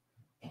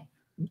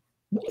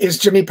 Is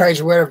Jimmy Page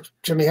aware of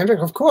Jimi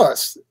Hendrix? Of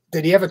course.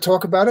 Did he ever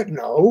talk about it?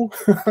 No.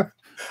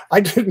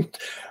 I didn't.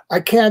 I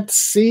can't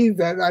see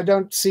that. I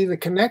don't see the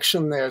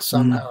connection there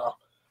somehow.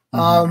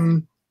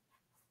 I'm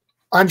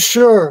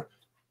sure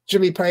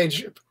Jimmy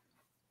Page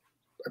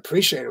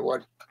appreciated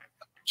what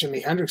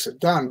Jimi Hendrix had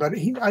done, but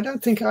I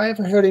don't think I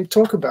ever heard him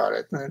talk about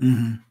it.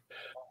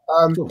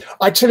 Cool.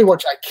 I tell you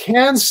what I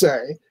can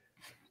say,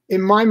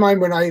 in my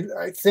mind, when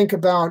I think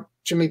about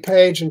Jimmy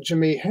Page and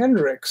Jimi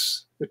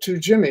Hendrix, the two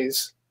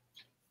Jimmys,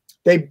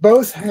 they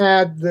both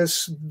had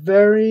this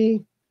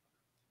very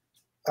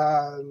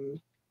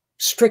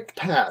strict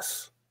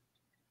path.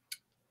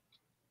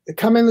 They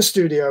come in the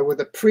studio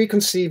with a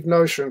preconceived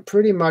notion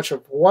pretty much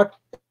of what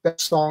that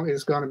song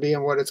is going to be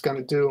and what it's going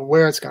to do and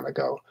where it's going to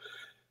go.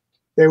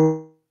 They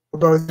were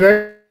both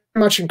very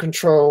much in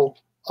control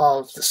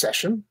of the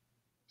session,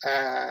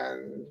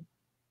 and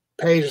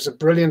Page is a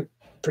brilliant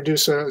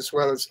producer as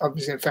well as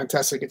obviously a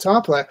fantastic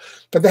guitar player,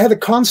 but they had a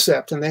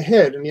concept in their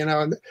head, and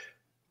and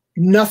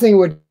nothing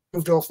would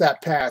move off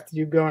that path.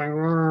 You're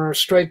going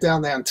straight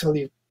down there until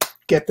you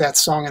get that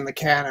song in the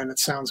can and it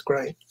sounds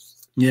great.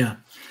 Yeah,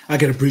 I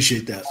can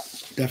appreciate that,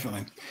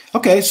 definitely.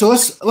 Okay, so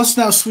let's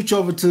now switch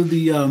over to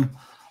the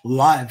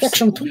live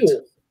section segment.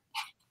 2.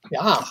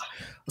 Yeah,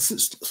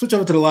 let's switch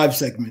over to the live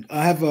segment.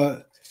 I have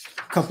a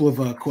couple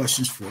of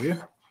questions for you.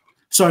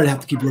 Sorry to have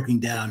to keep looking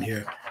down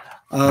here.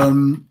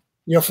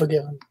 You're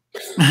forgiven.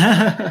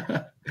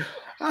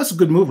 That's a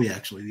good movie,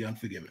 actually, The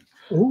Unforgiven.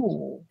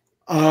 Ooh.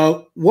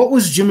 What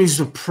was Jimmy's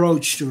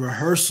approach to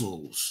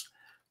rehearsals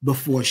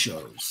before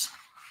shows?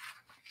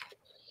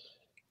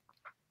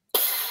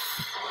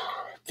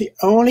 The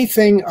only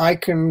thing I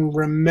can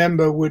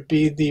remember would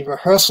be the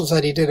rehearsals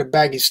that he did at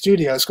Baggy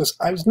Studios, because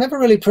I was never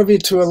really privy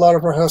to a lot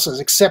of rehearsals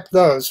except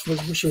those,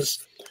 which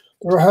was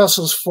the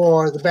rehearsals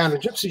for the Band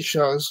of Gypsy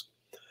shows.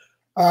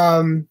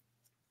 Billy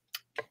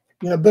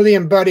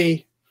and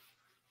Buddy,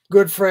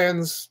 good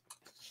friends,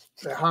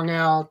 they hung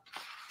out,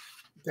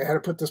 they had to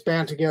put this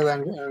band together,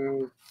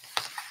 and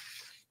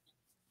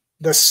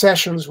the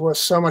sessions were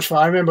so much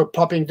fun. I remember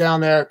popping down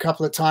there a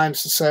couple of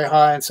times to say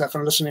hi and stuff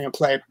and listening and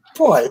play.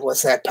 Boy,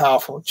 was that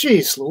powerful.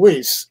 Jeez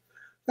Louise.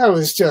 That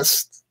was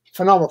just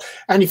phenomenal.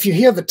 And if you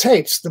hear the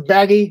tapes, the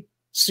Baggy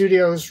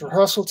Studios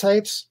rehearsal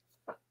tapes,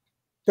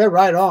 they're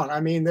right on. I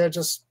mean, they're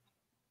just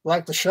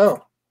like the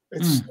show.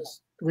 It's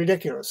just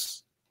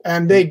ridiculous.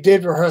 And they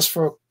did rehearse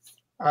for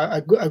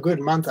a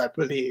good month, I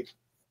believe.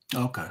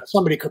 Okay.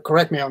 Somebody could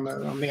correct me on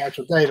the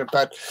actual data,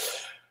 but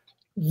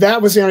that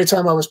was the only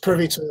time I was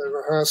privy to the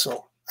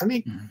rehearsal. I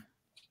mean,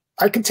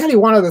 I can tell you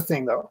one other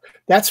thing, though.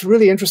 That's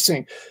really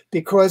interesting,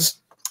 because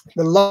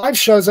the live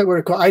shows that were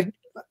recorded,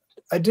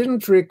 I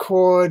didn't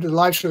record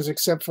live shows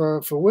except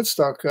for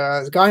Woodstock.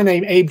 A guy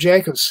named Abe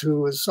Jacobs,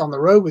 who was on the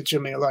road with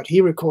Jimmy a lot,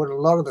 he recorded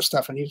a lot of the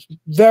stuff, and he's a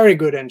very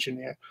good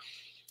engineer.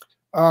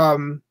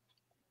 Some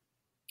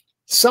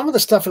of the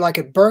stuff, like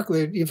at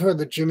Berkeley, you've heard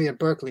the Jimmy at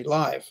Berkeley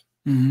live.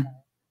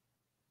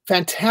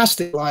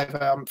 Fantastic live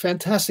album,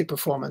 fantastic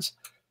performance.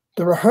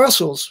 The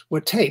rehearsals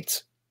were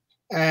taped,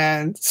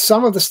 and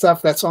some of the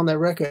stuff that's on that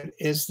record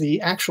is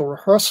the actual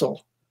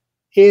rehearsal.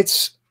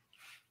 It's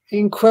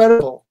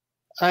incredible.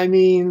 I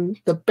mean,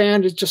 the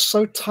band is just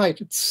so tight.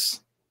 You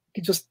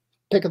just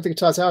pick up the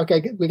guitar and say,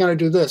 okay, we're going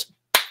to do this.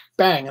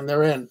 Bang, and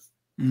they're in.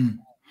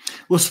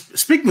 Well,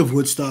 speaking of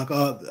Woodstock,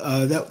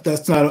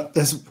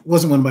 that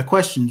wasn't one of my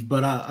questions,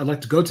 but I'd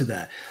like to go to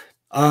that.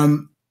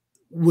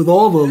 With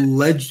all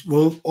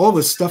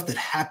the stuff that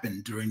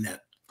happened during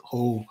that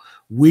whole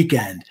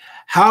weekend,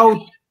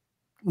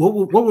 what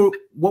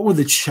were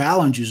the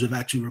challenges of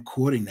actually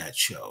recording that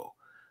show?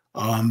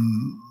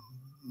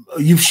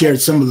 You've shared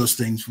some of those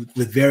things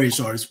with various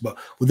artists, but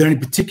were there any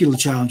particular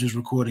challenges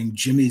recording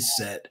Jimmy's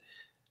set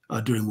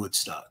during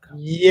Woodstock?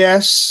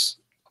 Yes,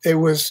 it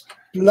was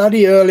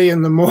bloody early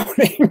in the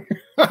morning.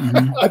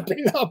 I've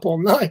been up all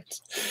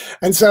night,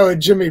 and so had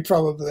Jimmy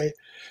probably.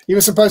 He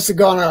was supposed to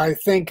go on, I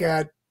think,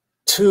 at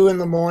 2 in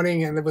the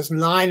morning, and it was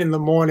 9 in the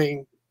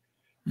morning,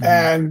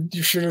 and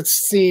you should have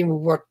seen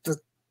what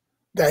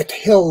that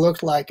hill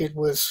looked like. It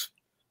was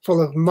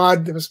full of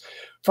mud. It was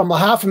from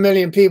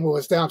 500,000 people, it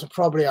was down to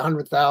probably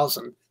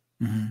 100,000.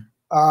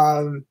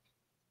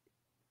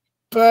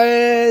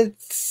 But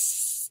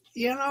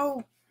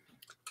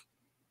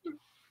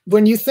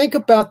when you think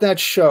about that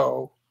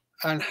show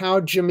and how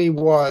Jimmy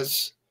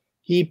was,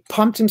 he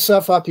pumped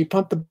himself up, he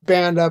pumped the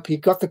band up, he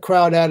got the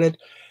crowd at it,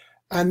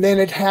 and then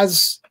it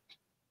has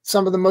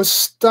some of the most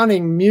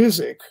stunning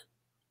music.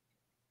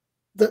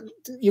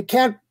 You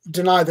can't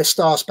deny the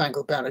Star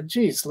Spangled Banner.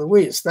 Jeez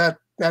Louise, that's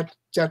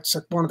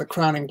one of the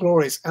crowning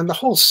glories. And the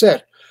whole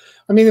set,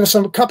 I mean,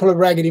 there were a couple of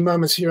raggedy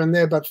moments here and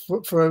there, but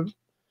for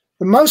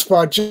the most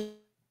part,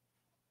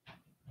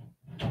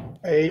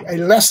 a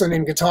lesson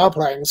in guitar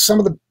playing. Some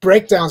of the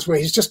breakdowns where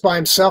he's just by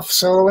himself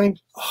soloing.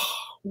 Oh,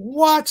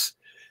 what?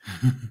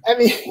 I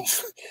mean,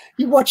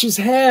 you watch his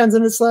hands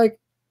and it's like,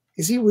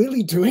 is he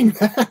really doing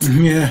that?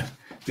 Yeah.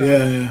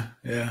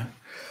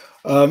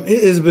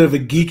 It is a bit of a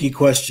geeky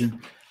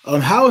question.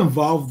 How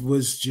involved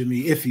was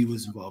Jimmy, if he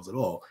was involved at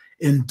all,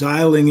 in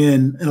dialing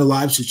in a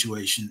live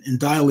situation, in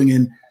dialing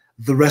in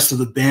the rest of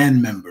the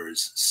band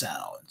members'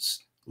 sounds?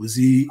 Was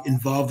he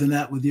involved in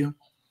that with you?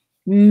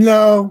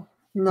 No.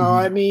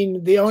 I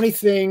mean, the only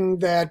thing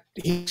that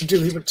he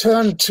would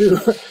turn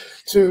to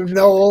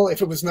Noel,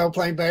 if it was Noel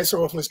playing bass,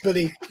 or if it was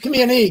Billy, give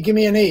me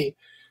an E.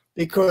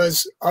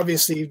 because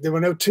obviously there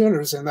were no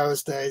tuners in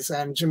those days,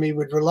 and Jimi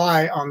would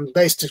rely on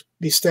bass to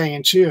be staying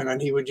in tune,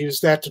 and he would use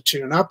that to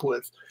tune up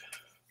with.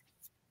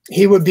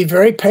 He would be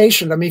very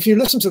patient. I mean, if you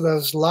listen to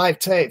those live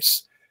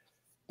tapes,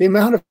 the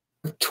amount of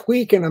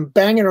tweaking and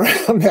banging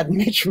around that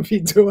Mitch would be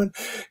doing,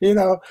 you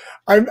know,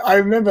 I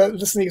remember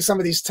listening to some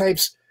of these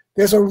tapes.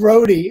 There's a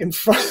roadie in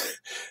front,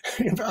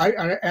 and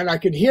I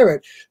could hear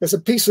it. There's a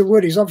piece of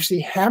wood. He's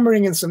obviously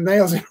hammering in some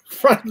nails in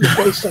front of the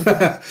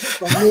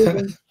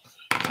bass.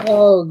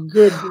 Oh,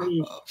 good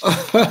grief.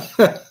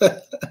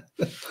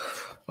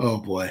 Oh,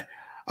 boy.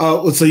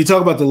 Well, so you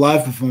talk about the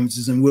live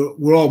performances, and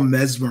we're all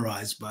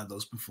mesmerized by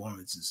those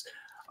performances.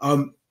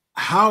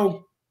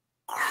 How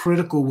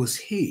critical was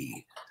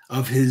he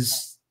of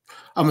his?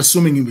 I'm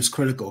assuming he was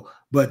critical,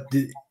 but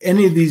did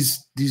any of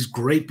these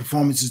great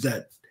performances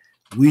that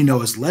we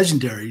know as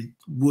legendary,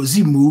 was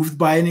he moved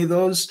by any of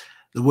those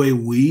the way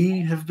we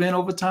have been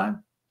over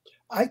time?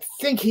 I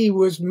think he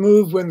was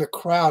moved when the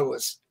crowd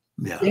was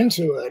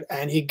into it,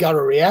 and he got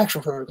a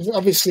reaction from it. Because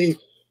obviously,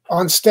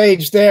 on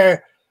stage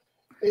there,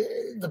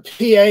 the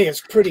PA is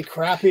pretty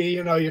crappy.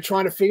 You know, you're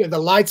trying to figure the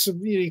lights.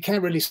 You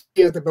can't really see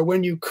it, but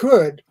when you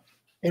could,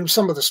 in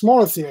some of the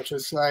smaller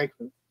theaters, like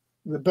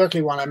the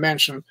Berkeley one I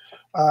mentioned,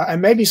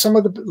 and maybe some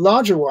of the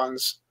larger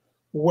ones,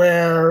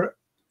 where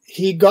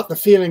he got the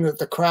feeling that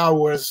the crowd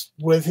was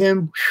with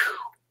him,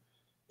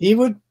 he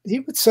would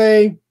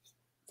say,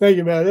 "Thank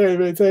you, man.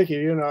 Thank you."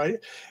 You know,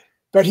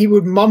 but he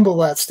would mumble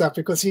that stuff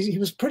because he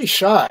was pretty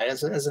shy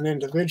as an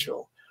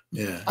individual.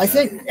 Yeah, I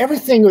think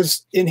everything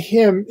was in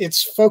him.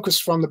 It's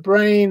focused from the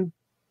brain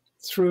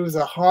through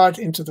the heart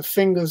into the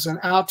fingers and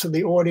out to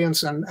the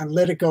audience and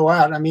let it go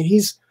out. I mean,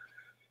 he's.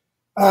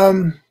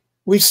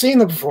 We've seen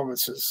the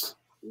performances.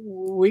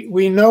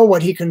 We know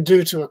what he can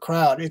do to a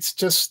crowd. It's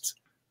just,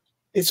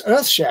 it's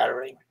earth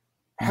shattering.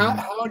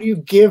 How do you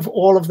give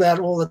all of that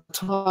all the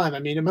time? I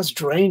mean, it must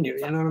drain you.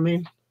 You know what I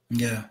mean?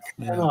 Yeah.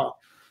 Yeah.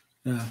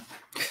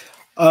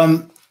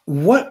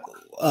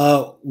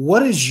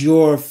 What is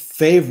your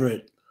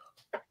favorite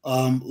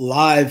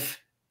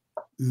live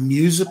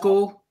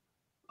musical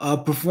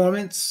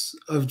performance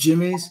of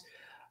Jimi's,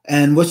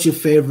 and what's your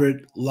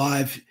favorite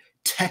live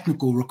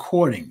technical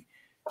recording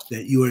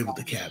that you were able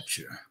to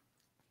capture,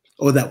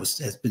 or that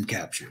has been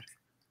captured?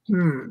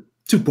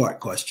 Two-part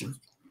question.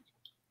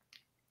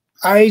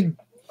 I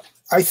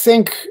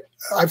think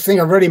I've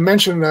already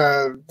mentioned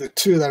the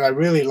two that I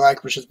really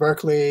like, which is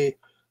Berkeley,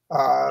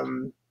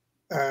 and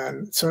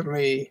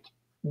certainly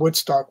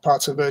Woodstock,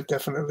 parts of it,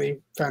 definitely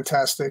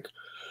fantastic.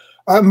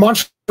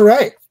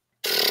 Monterey,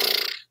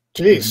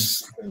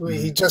 jeez,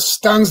 he just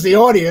stuns the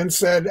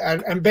audience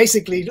and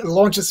basically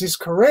launches his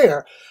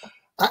career.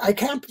 I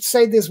can't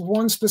say there's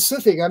one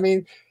specific. I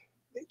mean,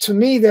 to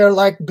me, they're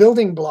like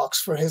building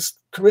blocks for his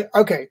career.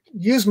 Okay,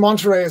 use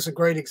Monterey as a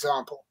great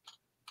example.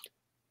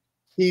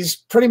 He's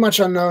pretty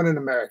much unknown in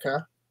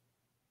America.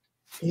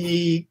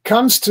 He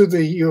comes to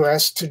the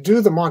US to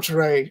do the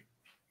Monterey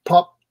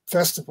Pop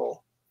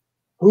Festival.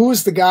 Who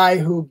is the guy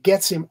who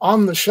gets him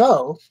on the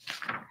show?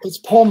 It's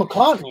Paul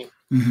McCartney.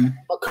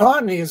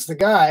 McCartney is the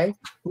guy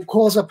who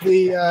calls up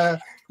the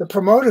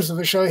promoters of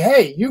the show.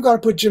 Hey, you got to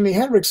put Jimi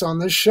Hendrix on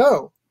this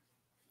show.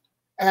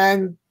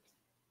 And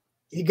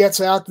he gets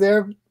out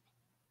there,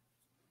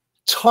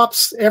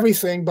 tops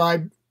everything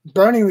by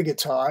burning the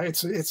guitar.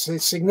 It's a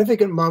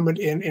significant moment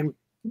in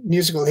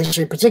musical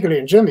history,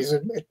 particularly in Jimi's.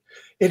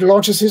 It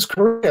launches his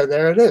career.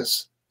 There it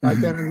is, right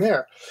then and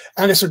there.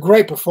 And it's a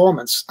great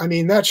performance. I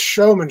mean, that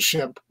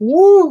showmanship.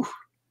 Woo!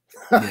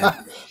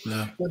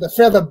 With the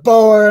feather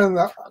boa and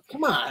the,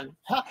 come on.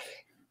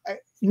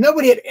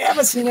 Nobody had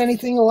ever seen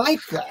anything like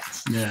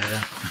that.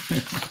 Yeah.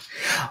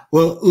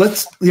 Well,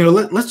 let's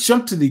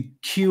jump to the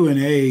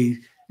Q&A.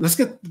 Let's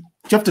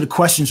jump to the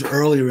questions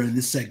earlier in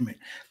this segment,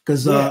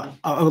 because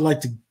I would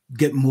like to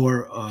get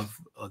more of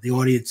the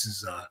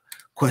audience's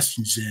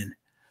questions in,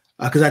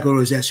 because I could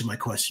always ask you my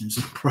questions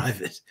in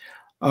private.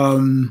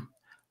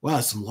 Wow,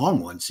 some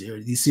long ones here.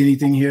 Do you see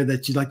anything here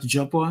that you'd like to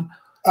jump on?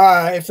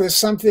 If there's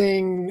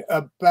something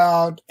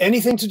about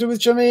anything to do with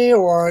Jimi,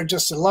 or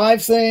just a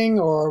live thing,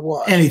 or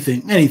what?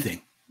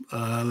 Anything.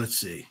 Let's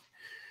see.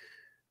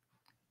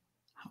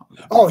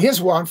 Oh, here's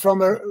one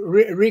from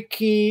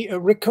Ricky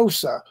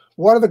Ricosa.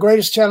 What are the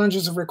greatest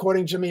challenges of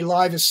recording Jimi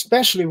live,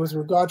 especially with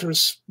regard to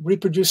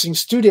reproducing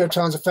studio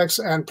tones, effects,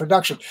 and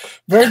production?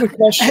 Very good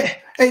question.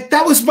 Hey,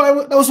 that was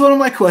one of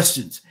my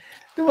questions.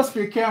 There must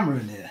be a camera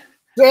in there.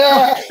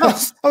 Yeah.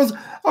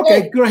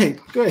 Okay, great.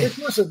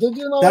 Ricosa, did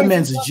you know that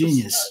man's a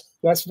genius.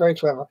 That's very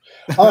clever.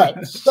 All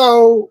right,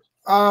 so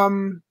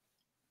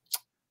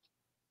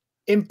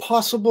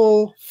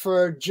impossible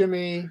for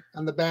Jimi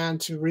and the band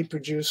to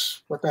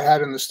reproduce what they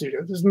had in the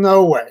studio. There's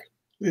no way.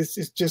 It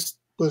just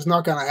was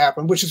not going to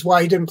happen, which is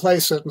why he didn't play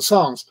certain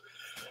songs.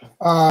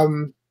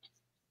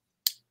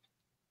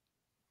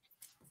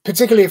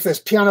 Particularly if there's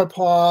piano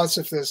parts,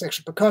 if there's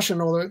extra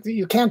percussion,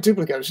 you can't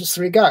duplicate. It's just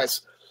three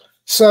guys.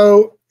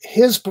 So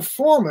his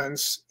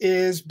performance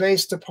is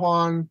based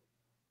upon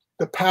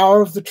the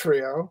power of the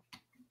trio,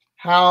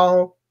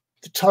 how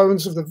the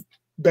tones of the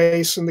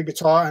bass and the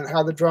guitar and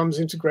how the drums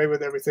integrate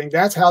with everything.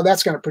 That's how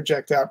that's going to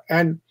project out.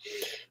 And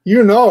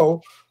you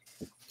know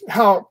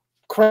how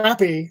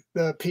crappy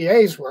the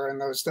PAs were in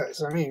those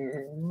days. I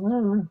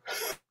mean,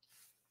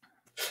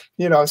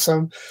 you know,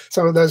 some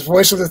of those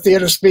voice of the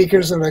theater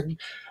speakers and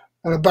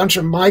a bunch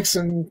of mics,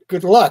 and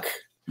good luck.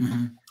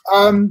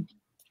 Mm-hmm.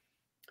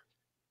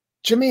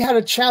 Jimi had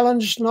a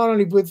challenge not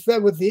only with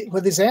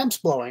his amps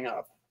blowing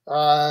up.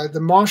 The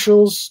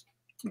Marshalls,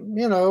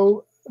 you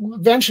know,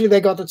 eventually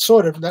they got it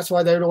sorted. That's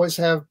why they would always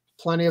have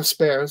plenty of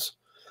spares.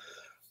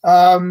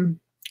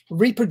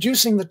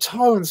 Reproducing the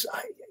tones,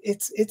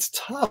 it's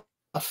tough.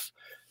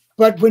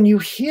 But when you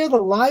hear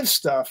the live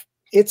stuff,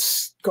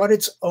 it's got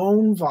its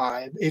own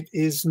vibe. It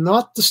is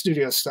not the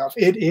studio stuff.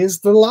 It is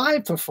the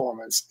live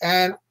performance.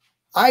 And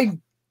I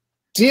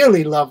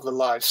dearly love the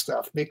live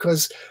stuff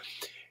because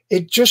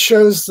it just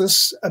shows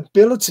this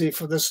ability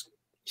for this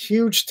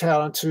huge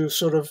talent to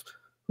sort of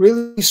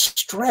really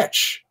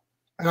stretch.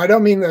 And I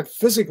don't mean that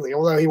physically,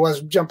 although he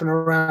was jumping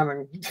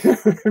around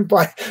and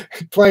by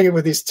playing it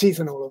with his teeth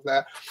and all of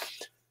that,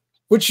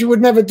 which you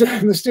would never do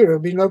in the studio.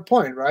 There'd be no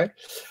point, right?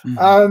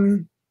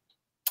 Mm-hmm.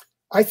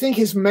 I think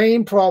his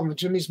main problem,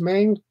 Jimi's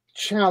main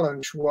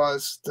challenge,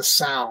 was the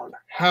sound.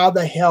 How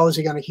the hell is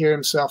he going to hear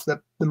himself?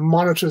 The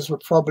monitors were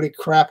probably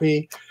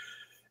crappy.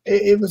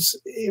 This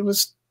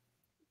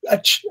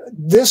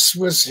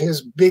was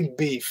his big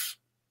beef.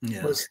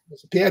 Yeah.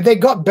 They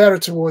got better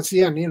towards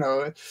the end, you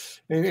know.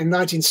 In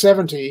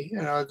 1970,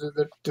 you know,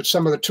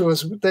 some of the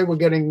tours, they were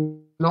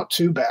getting not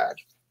too bad.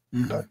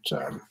 Mm-hmm. But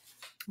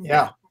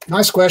yeah,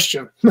 nice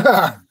question.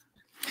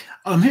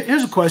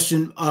 Here's a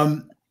question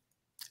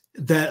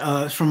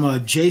that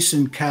from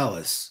Jason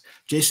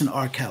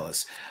R.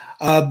 Callis.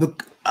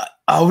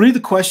 I'll read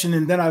the question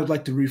and then I would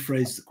like to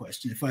rephrase the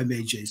question, if I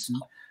may, Jason.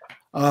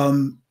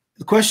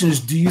 The question is,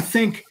 do you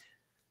think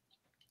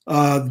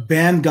the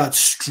band got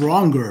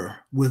stronger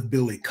with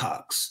Billy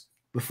Cox?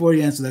 Before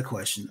you answer that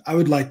question, I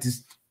would like to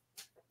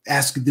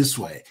ask it this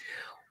way: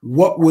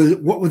 what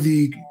were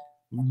the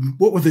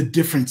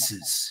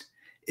differences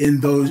in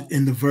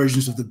the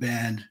versions of the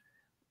band,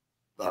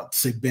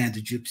 say Band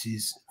of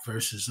Gypsies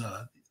versus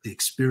the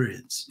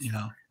Experience? You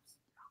know.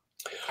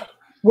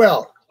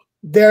 Well,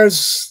 there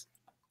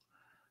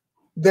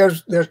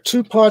are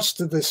two parts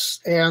to this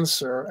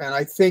answer, and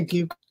I think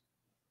you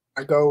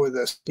can go with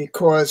this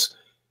because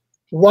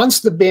once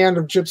the Band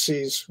of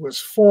Gypsies was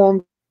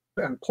formed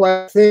and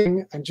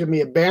playing, and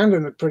Jimi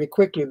abandoned it pretty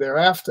quickly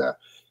thereafter,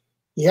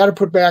 he had to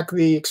put back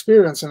the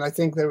Experience, and I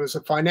think there was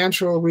a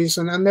financial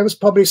reason, and there was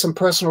probably some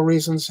personal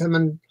reasons. Him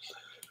and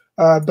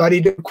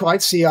Buddy didn't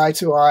quite see eye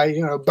to eye.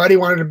 You know, Buddy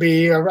wanted to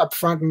be up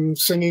front and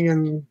singing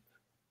and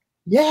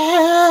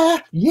yeah,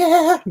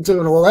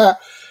 doing all that,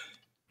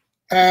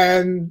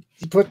 and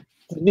he put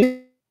the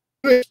new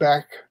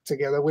back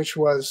together, which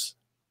was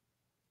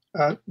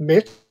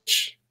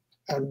Mitch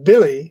and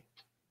Billy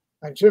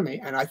and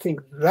Jimi, and I think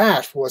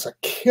that was a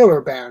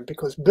killer band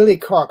because Billy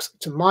Cox,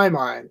 to my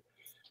mind,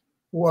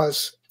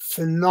 was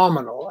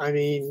phenomenal. I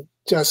mean,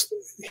 just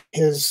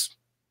his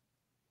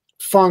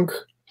funk,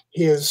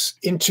 his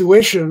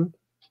intuition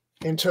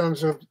in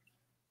terms of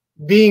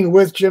being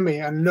with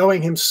Jimi and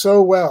knowing him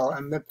so well,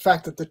 and the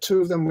fact that the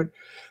two of them would,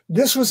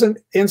 this was an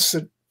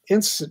incident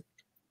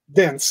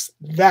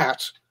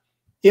that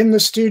in the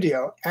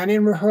studio and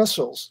in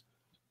rehearsals,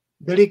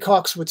 Billy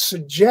Cox would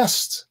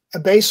suggest a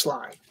bass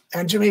line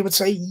and Jimi would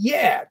say,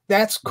 yeah,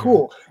 that's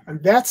cool.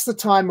 And that's the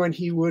time when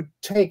he would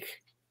take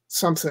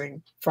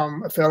something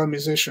from a fellow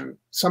musician,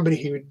 somebody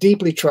he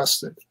deeply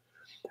trusted.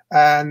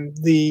 And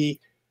the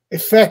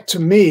effect to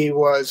me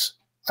was,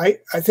 I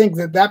think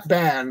that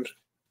band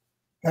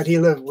that he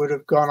lived would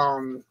have gone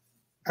on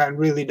and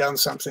really done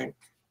something.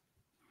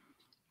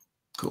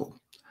 Cool.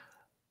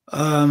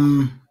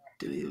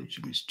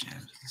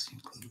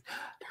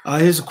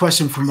 Here's a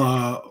question from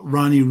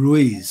Ronnie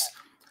Ruiz.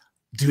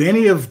 Do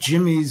any of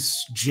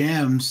Jimi's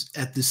jams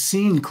at the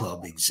Scene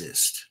Club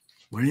exist?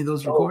 Were any of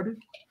those recorded?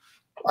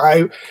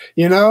 I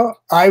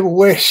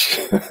wish.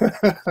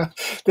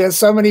 There's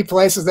so many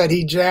places that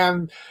he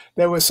jammed.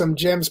 There were some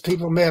jams.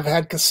 People may have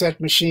had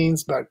cassette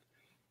machines, but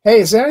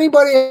hey, is there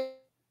anybody,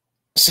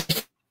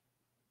 if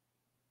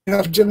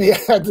Jimi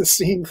had the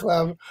Scene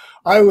Club?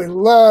 I would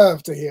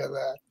love to hear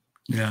that.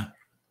 Yeah.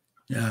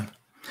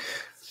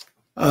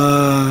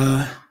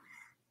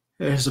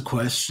 There's a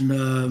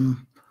question.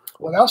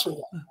 What else we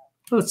got?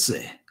 Let's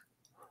see.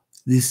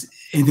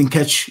 Anything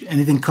catch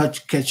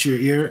your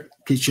ear,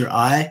 catch your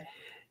eye?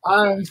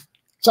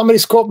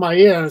 Somebody's caught my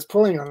ear and is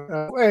pulling on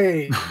it.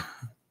 Wait.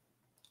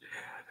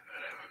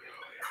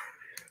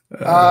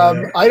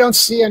 I don't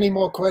see any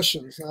more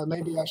questions.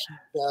 Maybe I should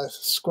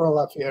scroll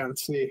up here and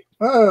see.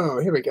 Oh,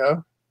 here we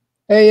go.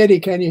 Hey, Eddie,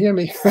 can you hear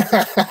me?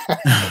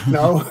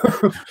 No.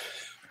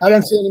 I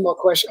don't see any more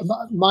questions.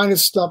 Mine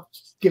has stopped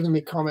giving me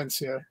comments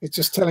here. It's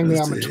just telling me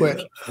I'm a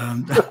twit.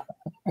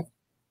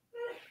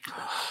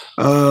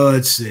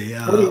 Let's see.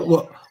 Any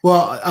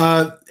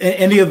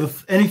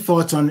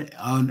thoughts on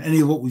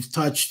any of what we've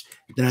touched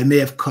that I may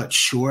have cut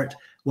short?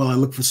 while I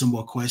look for some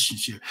more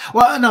questions here.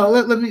 Well, no,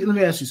 let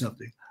me ask you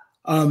something.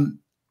 When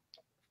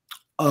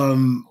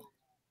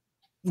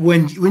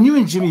you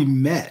and Jimi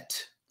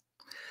met,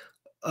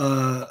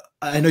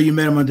 I know you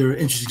met him under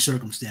interesting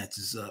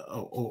circumstances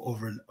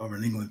over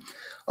in England.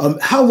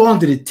 How long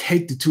did it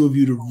take the two of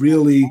you to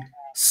really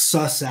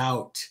suss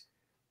out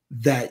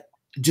that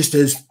just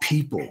as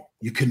people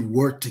you can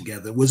work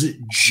together? Was it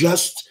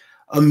just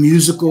a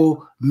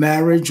musical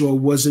marriage, or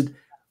was it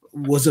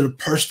a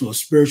personal,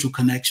 spiritual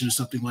connection, or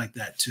something like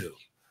that too?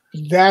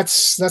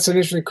 That's an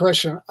interesting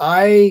question.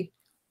 I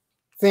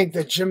think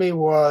that Jimi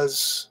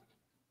was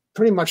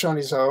pretty much on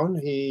his own.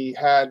 He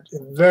had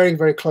a very,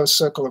 very close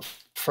circle of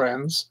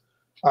friends.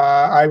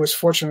 I was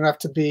fortunate enough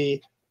to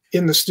be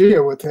in the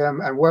studio with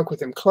him and work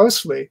with him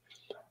closely,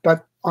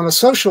 but on a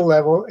social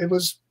level, it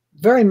was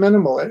very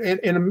minimal.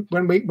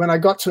 When I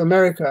got to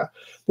America,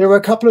 there were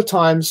a couple of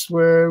times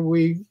where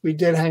we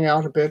did hang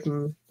out a bit,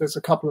 and there's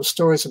a couple of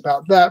stories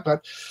about that.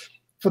 But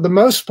for the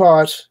most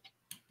part,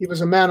 he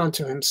was a man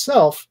unto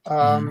himself,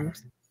 and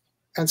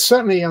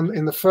certainly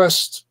in the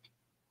first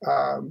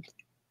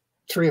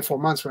 3 or 4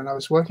 months when I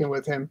was working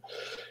with him,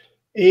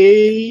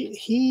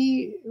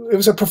 it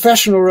was a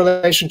professional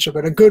relationship,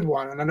 and a good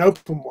one, and an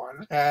open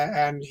one.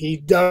 And he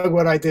dug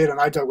what I did, and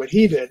I dug what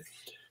he did.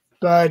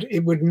 But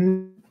it would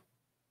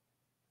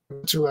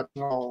to a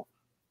normal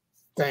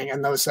thing.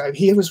 And those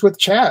he was with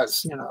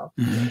Chaz, you know.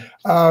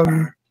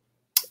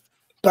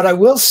 But I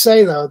will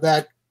say though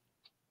that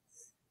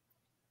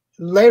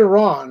later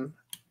on,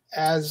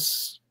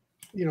 as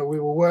you know, we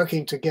were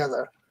working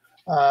together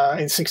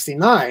in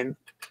 '69.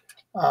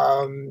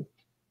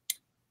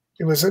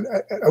 It was a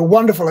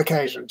wonderful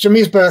occasion.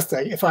 Jimi's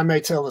birthday, if I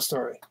may tell the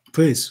story.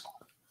 Please.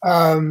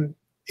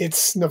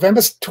 It's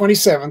November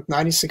 27th,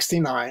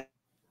 1969.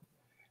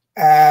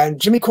 And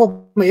Jimi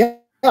called me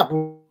up,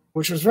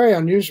 which was very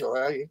unusual.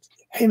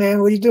 Hey, man,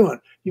 what are you doing?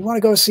 You want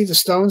to go see the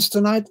Stones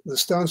tonight? The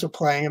Stones were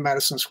playing in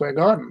Madison Square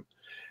Garden.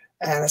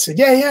 And I said,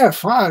 yeah,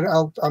 fine.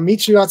 I'll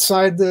meet you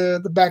outside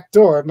the back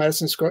door at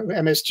Madison Square,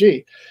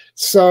 MSG.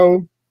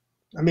 So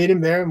I meet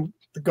him there, and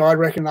the guard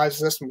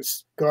recognizes us, and we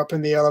go up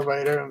in the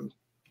elevator and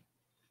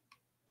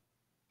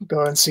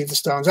go and see the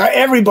Stones.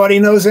 Everybody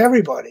knows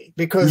everybody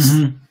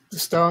because the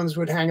Stones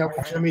would hang out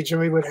with Jimi.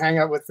 Jimi would hang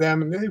out with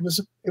them, and it was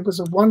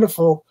a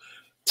wonderful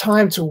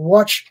time to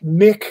watch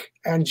Mick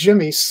and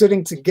Jimi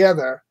sitting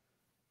together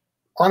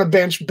on a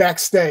bench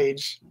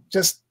backstage,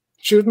 just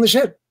shooting the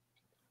shit.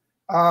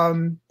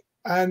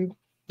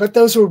 But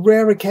those were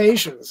rare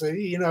occasions.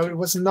 You know, it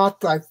was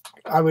not like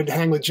I would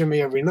hang with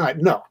Jimi every night.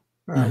 No,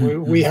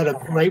 we had a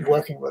great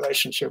working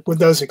relationship with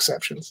those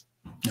exceptions.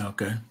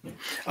 Okay.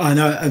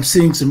 Now I'm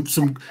seeing some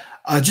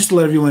just to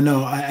let everyone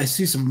know, I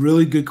see some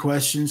really good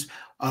questions.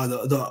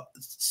 The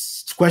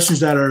questions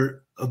that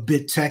are a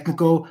bit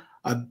technical,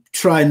 I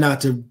try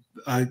not to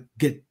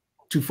get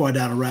too far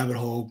down a rabbit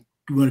hole.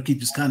 We want to keep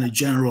this kind of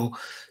general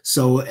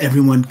so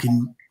everyone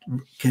can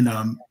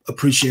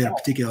appreciate a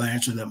particular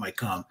answer that might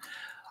come.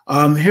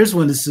 Here's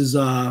one. This is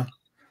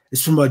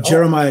it's from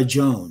Jeremiah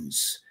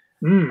Jones.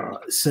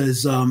 It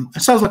says,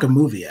 it sounds like a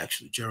movie,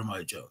 actually,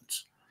 Jeremiah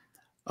Jones.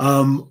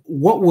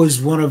 What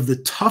was one of the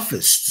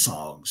toughest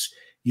songs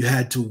you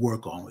had to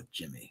work on with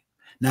Jimi?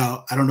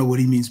 Now, I don't know what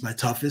he means by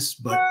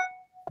toughest, but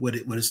what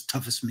does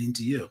toughest mean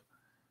to you?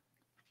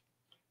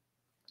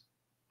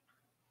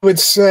 I would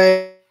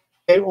say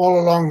All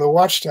Along the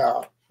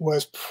Watchtower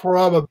was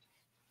probably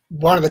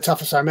one of the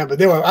toughest I remember.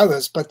 There were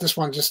others, but this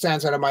one just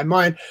stands out of my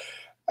mind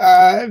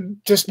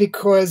just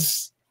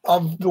because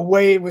of the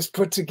way it was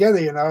put together,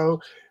 you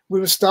know.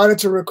 We started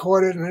to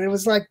record it, and it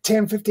was like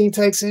 10, 15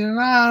 takes in.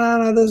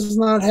 No, this is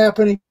not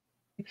happening.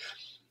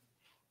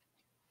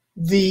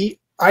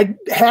 I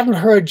hadn't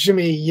heard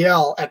Jimi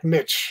yell at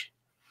Mitch.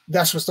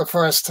 That was the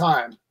first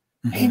time.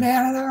 Hey,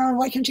 man,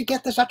 why can't you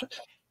get this up?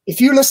 If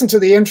you listen to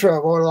the intro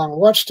of All Along the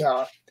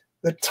Watchtower,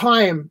 the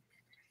time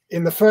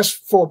in the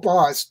first 4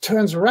 bars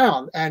turns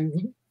around,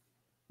 and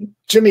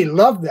Jimi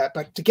loved that.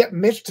 But to get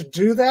Mitch to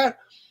do that,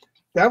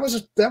 that was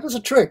a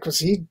trick,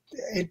 because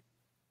it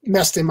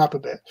messed him up a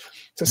bit,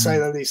 to say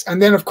the least.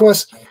 And then, of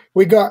course,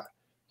 we got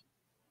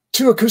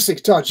 2 acoustic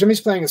guitars.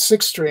 Jimi's playing a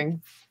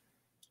 6-string,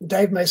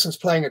 Dave Mason's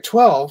playing a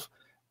 12,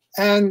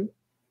 and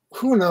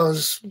who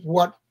knows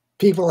what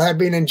people had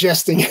been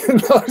ingesting in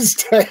those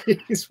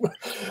days,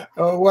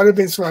 or what had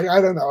been smoking.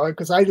 I don't know,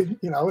 because I didn't,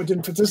 I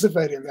didn't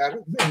participate in that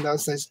in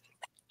those days.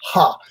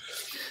 But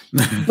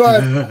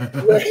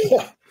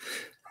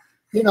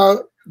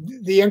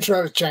the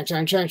intro was chang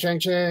chang chang chang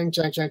chang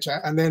chang chang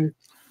chang, and then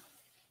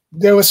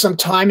there was some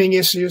timing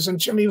issues, and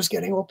Jimi was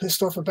getting all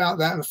pissed off about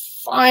that. And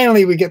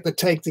finally, we get the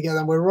take together,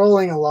 and we're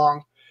rolling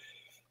along,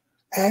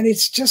 and it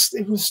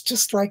was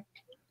just like,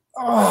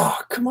 oh,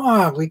 come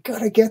on, we got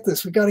to get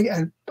this. We got to get,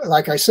 and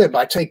like I said,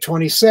 by take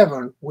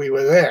 27, we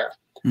were there.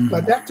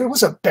 But there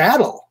was a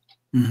battle.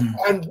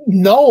 And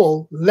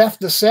Noel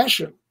left the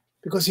session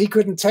because he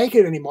couldn't take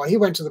it anymore. He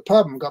went to the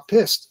pub and got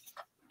pissed.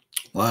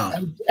 Wow.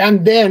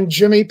 And then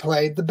Jimi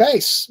played the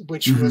bass,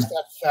 which was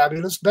that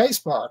fabulous bass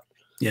part.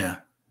 Yeah.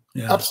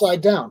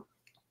 Upside Down.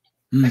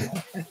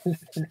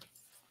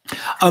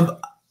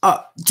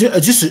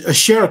 Just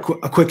share a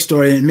quick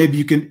story, and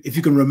maybe if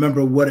you can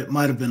remember what it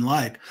might have been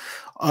like.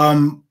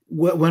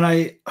 When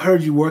I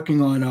heard you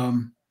working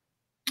on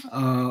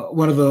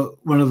one of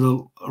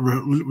the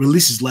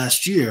releases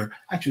last year,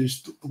 actually,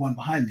 it's the one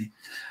behind me.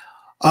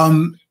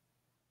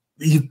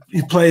 You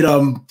played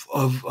a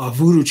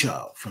Voodoo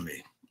Child for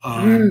me,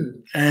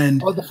 and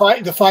the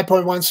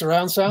 5.1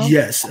 surround sound.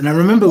 Yes, and I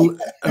remember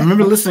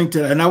listening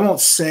to it, and I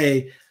won't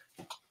say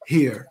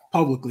here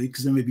publicly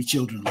because there may be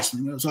children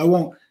listening, so I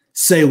won't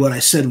say what I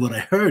said when I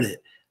heard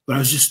it, but I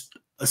was just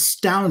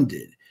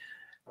astounded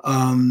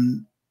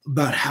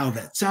about how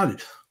that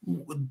sounded.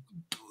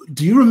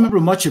 Do you remember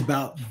much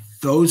about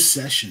those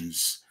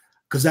sessions?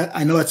 Because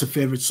I know that's a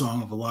favorite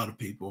song of a lot of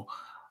people.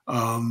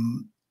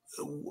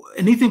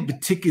 Anything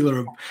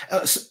particular?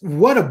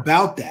 What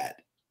about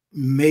that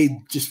made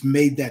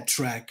that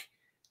track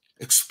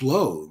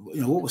explode?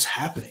 You know, what was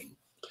happening?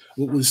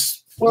 What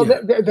was? Well,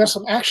 there's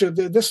some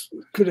actually. This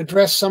could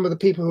address some of the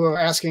people who are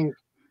asking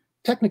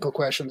technical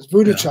questions.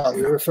 Voodoo Child,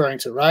 you're referring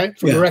to, right?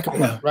 From the record,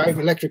 right?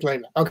 Electric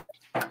Layman. Okay.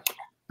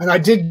 And I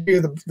did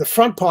do the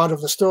front part of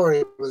the story.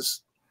 It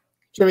was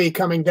Jimi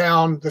coming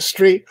down the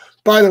street.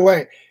 By the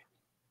way,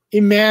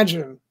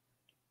 imagine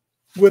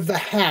with the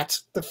hat,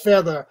 the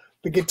feather,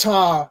 the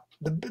guitar,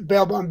 the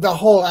bell bottom, the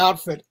whole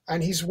outfit,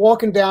 and he's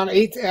walking down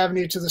 8th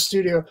Avenue to the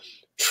studio,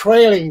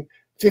 trailing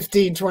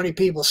 15, 20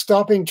 people,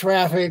 stopping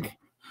traffic,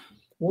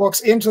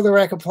 walks into the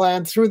record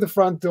plant, through the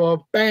front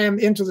door, bam,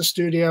 into the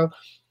studio.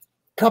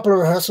 Couple of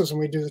rehearsals and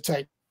we do the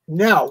take.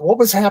 Now, what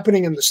was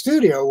happening in the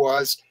studio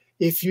was,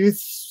 if you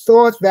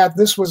thought that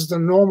this was the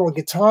normal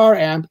guitar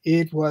amp,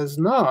 it was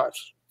not.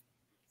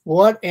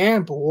 What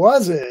amp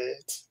was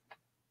it?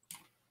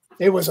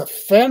 It was a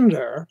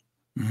Fender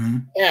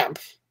amp,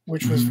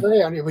 which was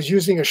it was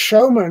using a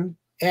Showman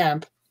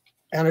amp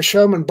and a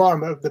Showman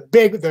bottom,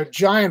 the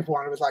giant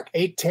one. It was like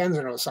 810s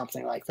in it or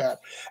something like that.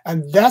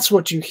 And that's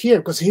what you hear,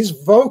 because his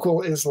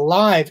vocal is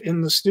live in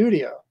the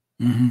studio.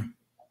 And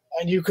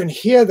you can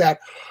hear that,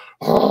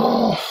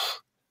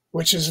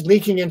 which is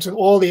leaking into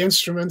all the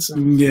instruments.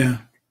 And,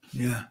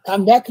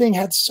 and that thing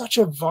had such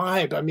a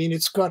vibe. I mean,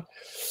 it's got,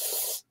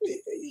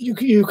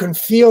 you can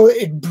feel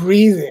it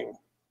breathing.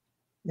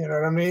 You know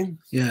what I mean?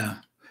 Yeah.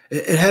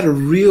 It has a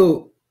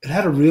real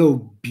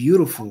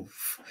beautiful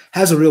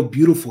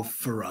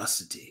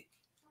ferocity.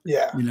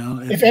 Yeah. You know,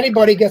 if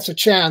anybody gets a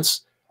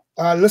chance,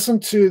 listen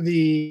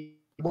to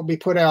what we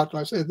put out,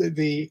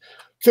 the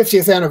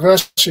 50th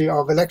anniversary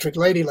of Electric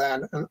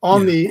Ladyland, and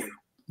on the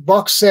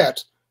box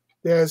set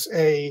there's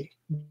a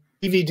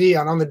DVD,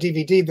 and on the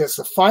DVD there's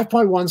the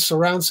 5.1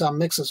 surround sound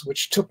mixes,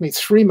 which took me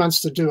 3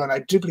 months to do, and I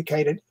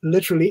duplicated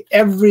literally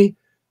every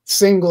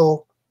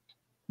single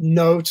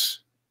note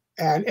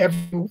and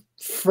every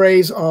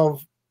phrase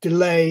of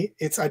delay.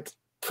 It's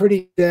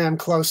pretty damn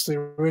close to the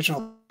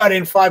original, but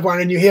in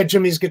 5.1, and you hear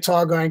Jimi's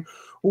guitar going,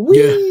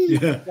 wee!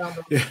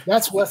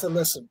 That's worth a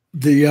listen.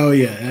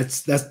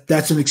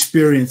 That's an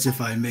experience, if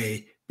I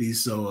may be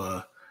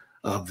so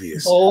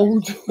obvious.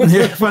 Bold.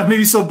 If I may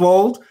be so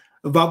bold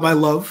about my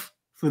love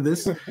for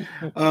this.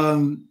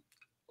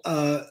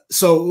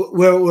 So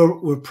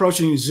we're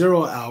approaching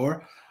 0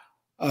 hour.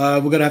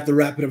 We're gonna have to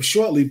wrap it up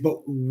shortly.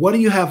 But what do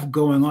you have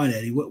going on,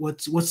 Eddie?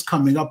 What's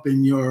coming up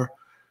in your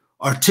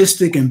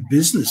artistic and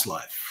business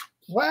life?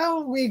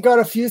 Well, we got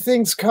a few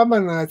things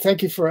coming.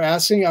 Thank you for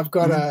asking. I've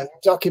got a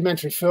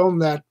documentary film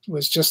that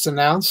was just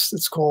announced.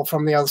 It's called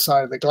From the Other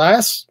Side of the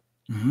Glass.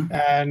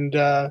 And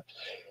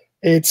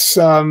it's,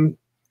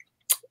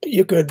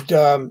 you could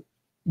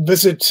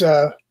visit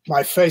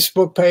my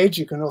Facebook page.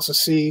 You can also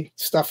see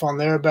stuff on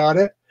there about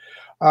it.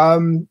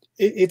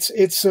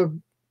 It's a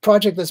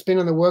project that's been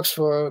in the works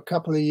for a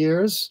couple of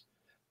years.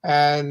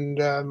 And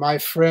my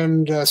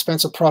friend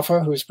Spencer Proffer,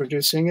 who's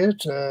producing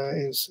it,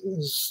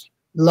 is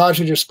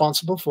largely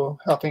responsible for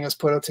helping us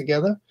put it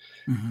together.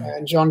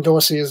 And John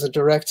Dorsey is the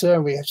director,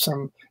 and we have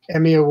some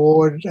Emmy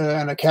Award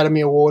and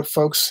Academy Award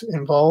folks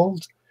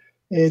involved.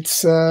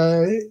 It's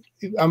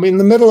I'm in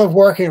the middle of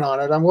working on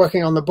it. I'm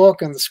working on the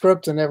book and the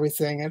script and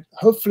everything, and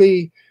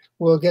hopefully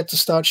we'll get to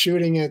start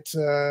shooting it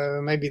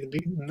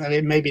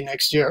maybe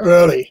next year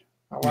early.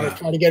 I want to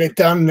try to get it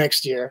done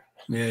next year.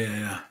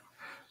 It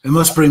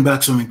must bring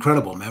back some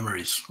incredible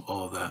memories,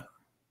 all of that.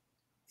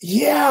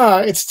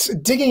 Yeah, it's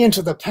digging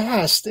into the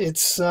past.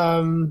 It's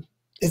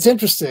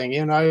interesting,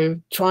 you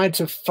know, trying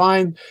to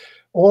find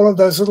all of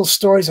those little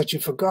stories that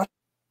you've forgotten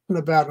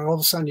about, and all of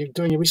a sudden you're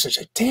doing your research.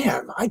 Like,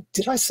 damn,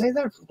 did I say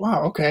that?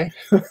 Wow, okay.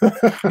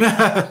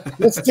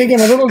 Let's dig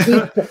in a little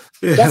deeper.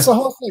 That's the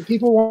whole thing.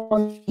 People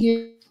want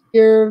to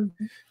hear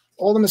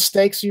all the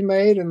mistakes you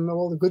made and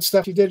all the good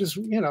stuff you did. Is,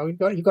 you know, you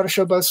got to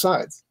show both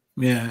sides.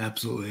 Yeah,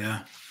 absolutely.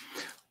 Yeah.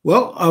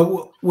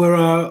 Well, we're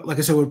like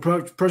I said, we're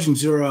approaching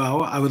 0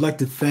 hour. I would like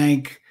to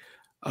thank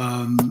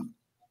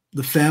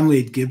the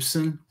family at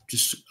Gibson,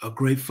 just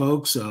great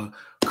folks.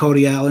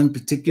 Cody Allen,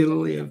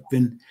 particularly,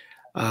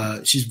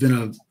 she's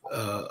been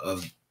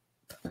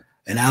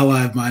an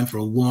ally of mine for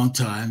a long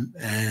time,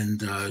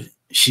 and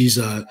she's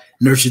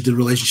nurtured the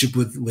relationship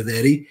with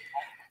Eddie.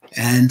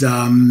 and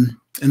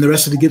the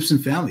rest of the Gibson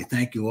family.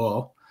 Thank you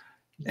all.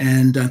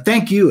 And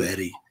thank you,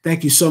 Eddie.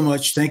 Thank you so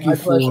much. Thank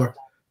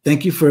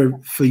you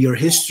for your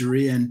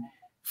history and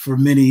for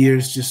many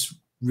years just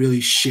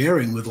really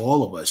sharing with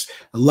all of us.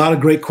 A lot of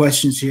great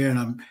questions here,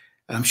 and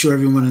I'm sure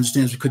everyone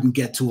understands we couldn't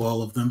get to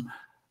all of them,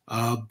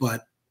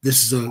 but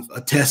this is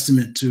a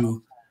testament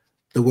to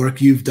the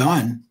work you've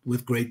done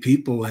with great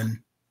people and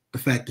the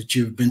fact that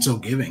you've been so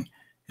giving.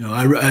 You know,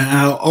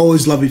 I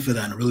always love you for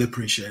that. I really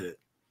appreciate it.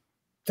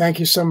 Thank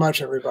you so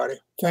much, everybody.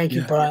 Thank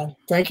you, Brian.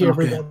 Thank you,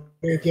 everybody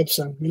at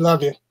Gibson. We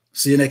love you.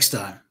 See you next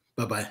time.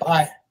 Bye-bye.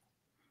 Bye.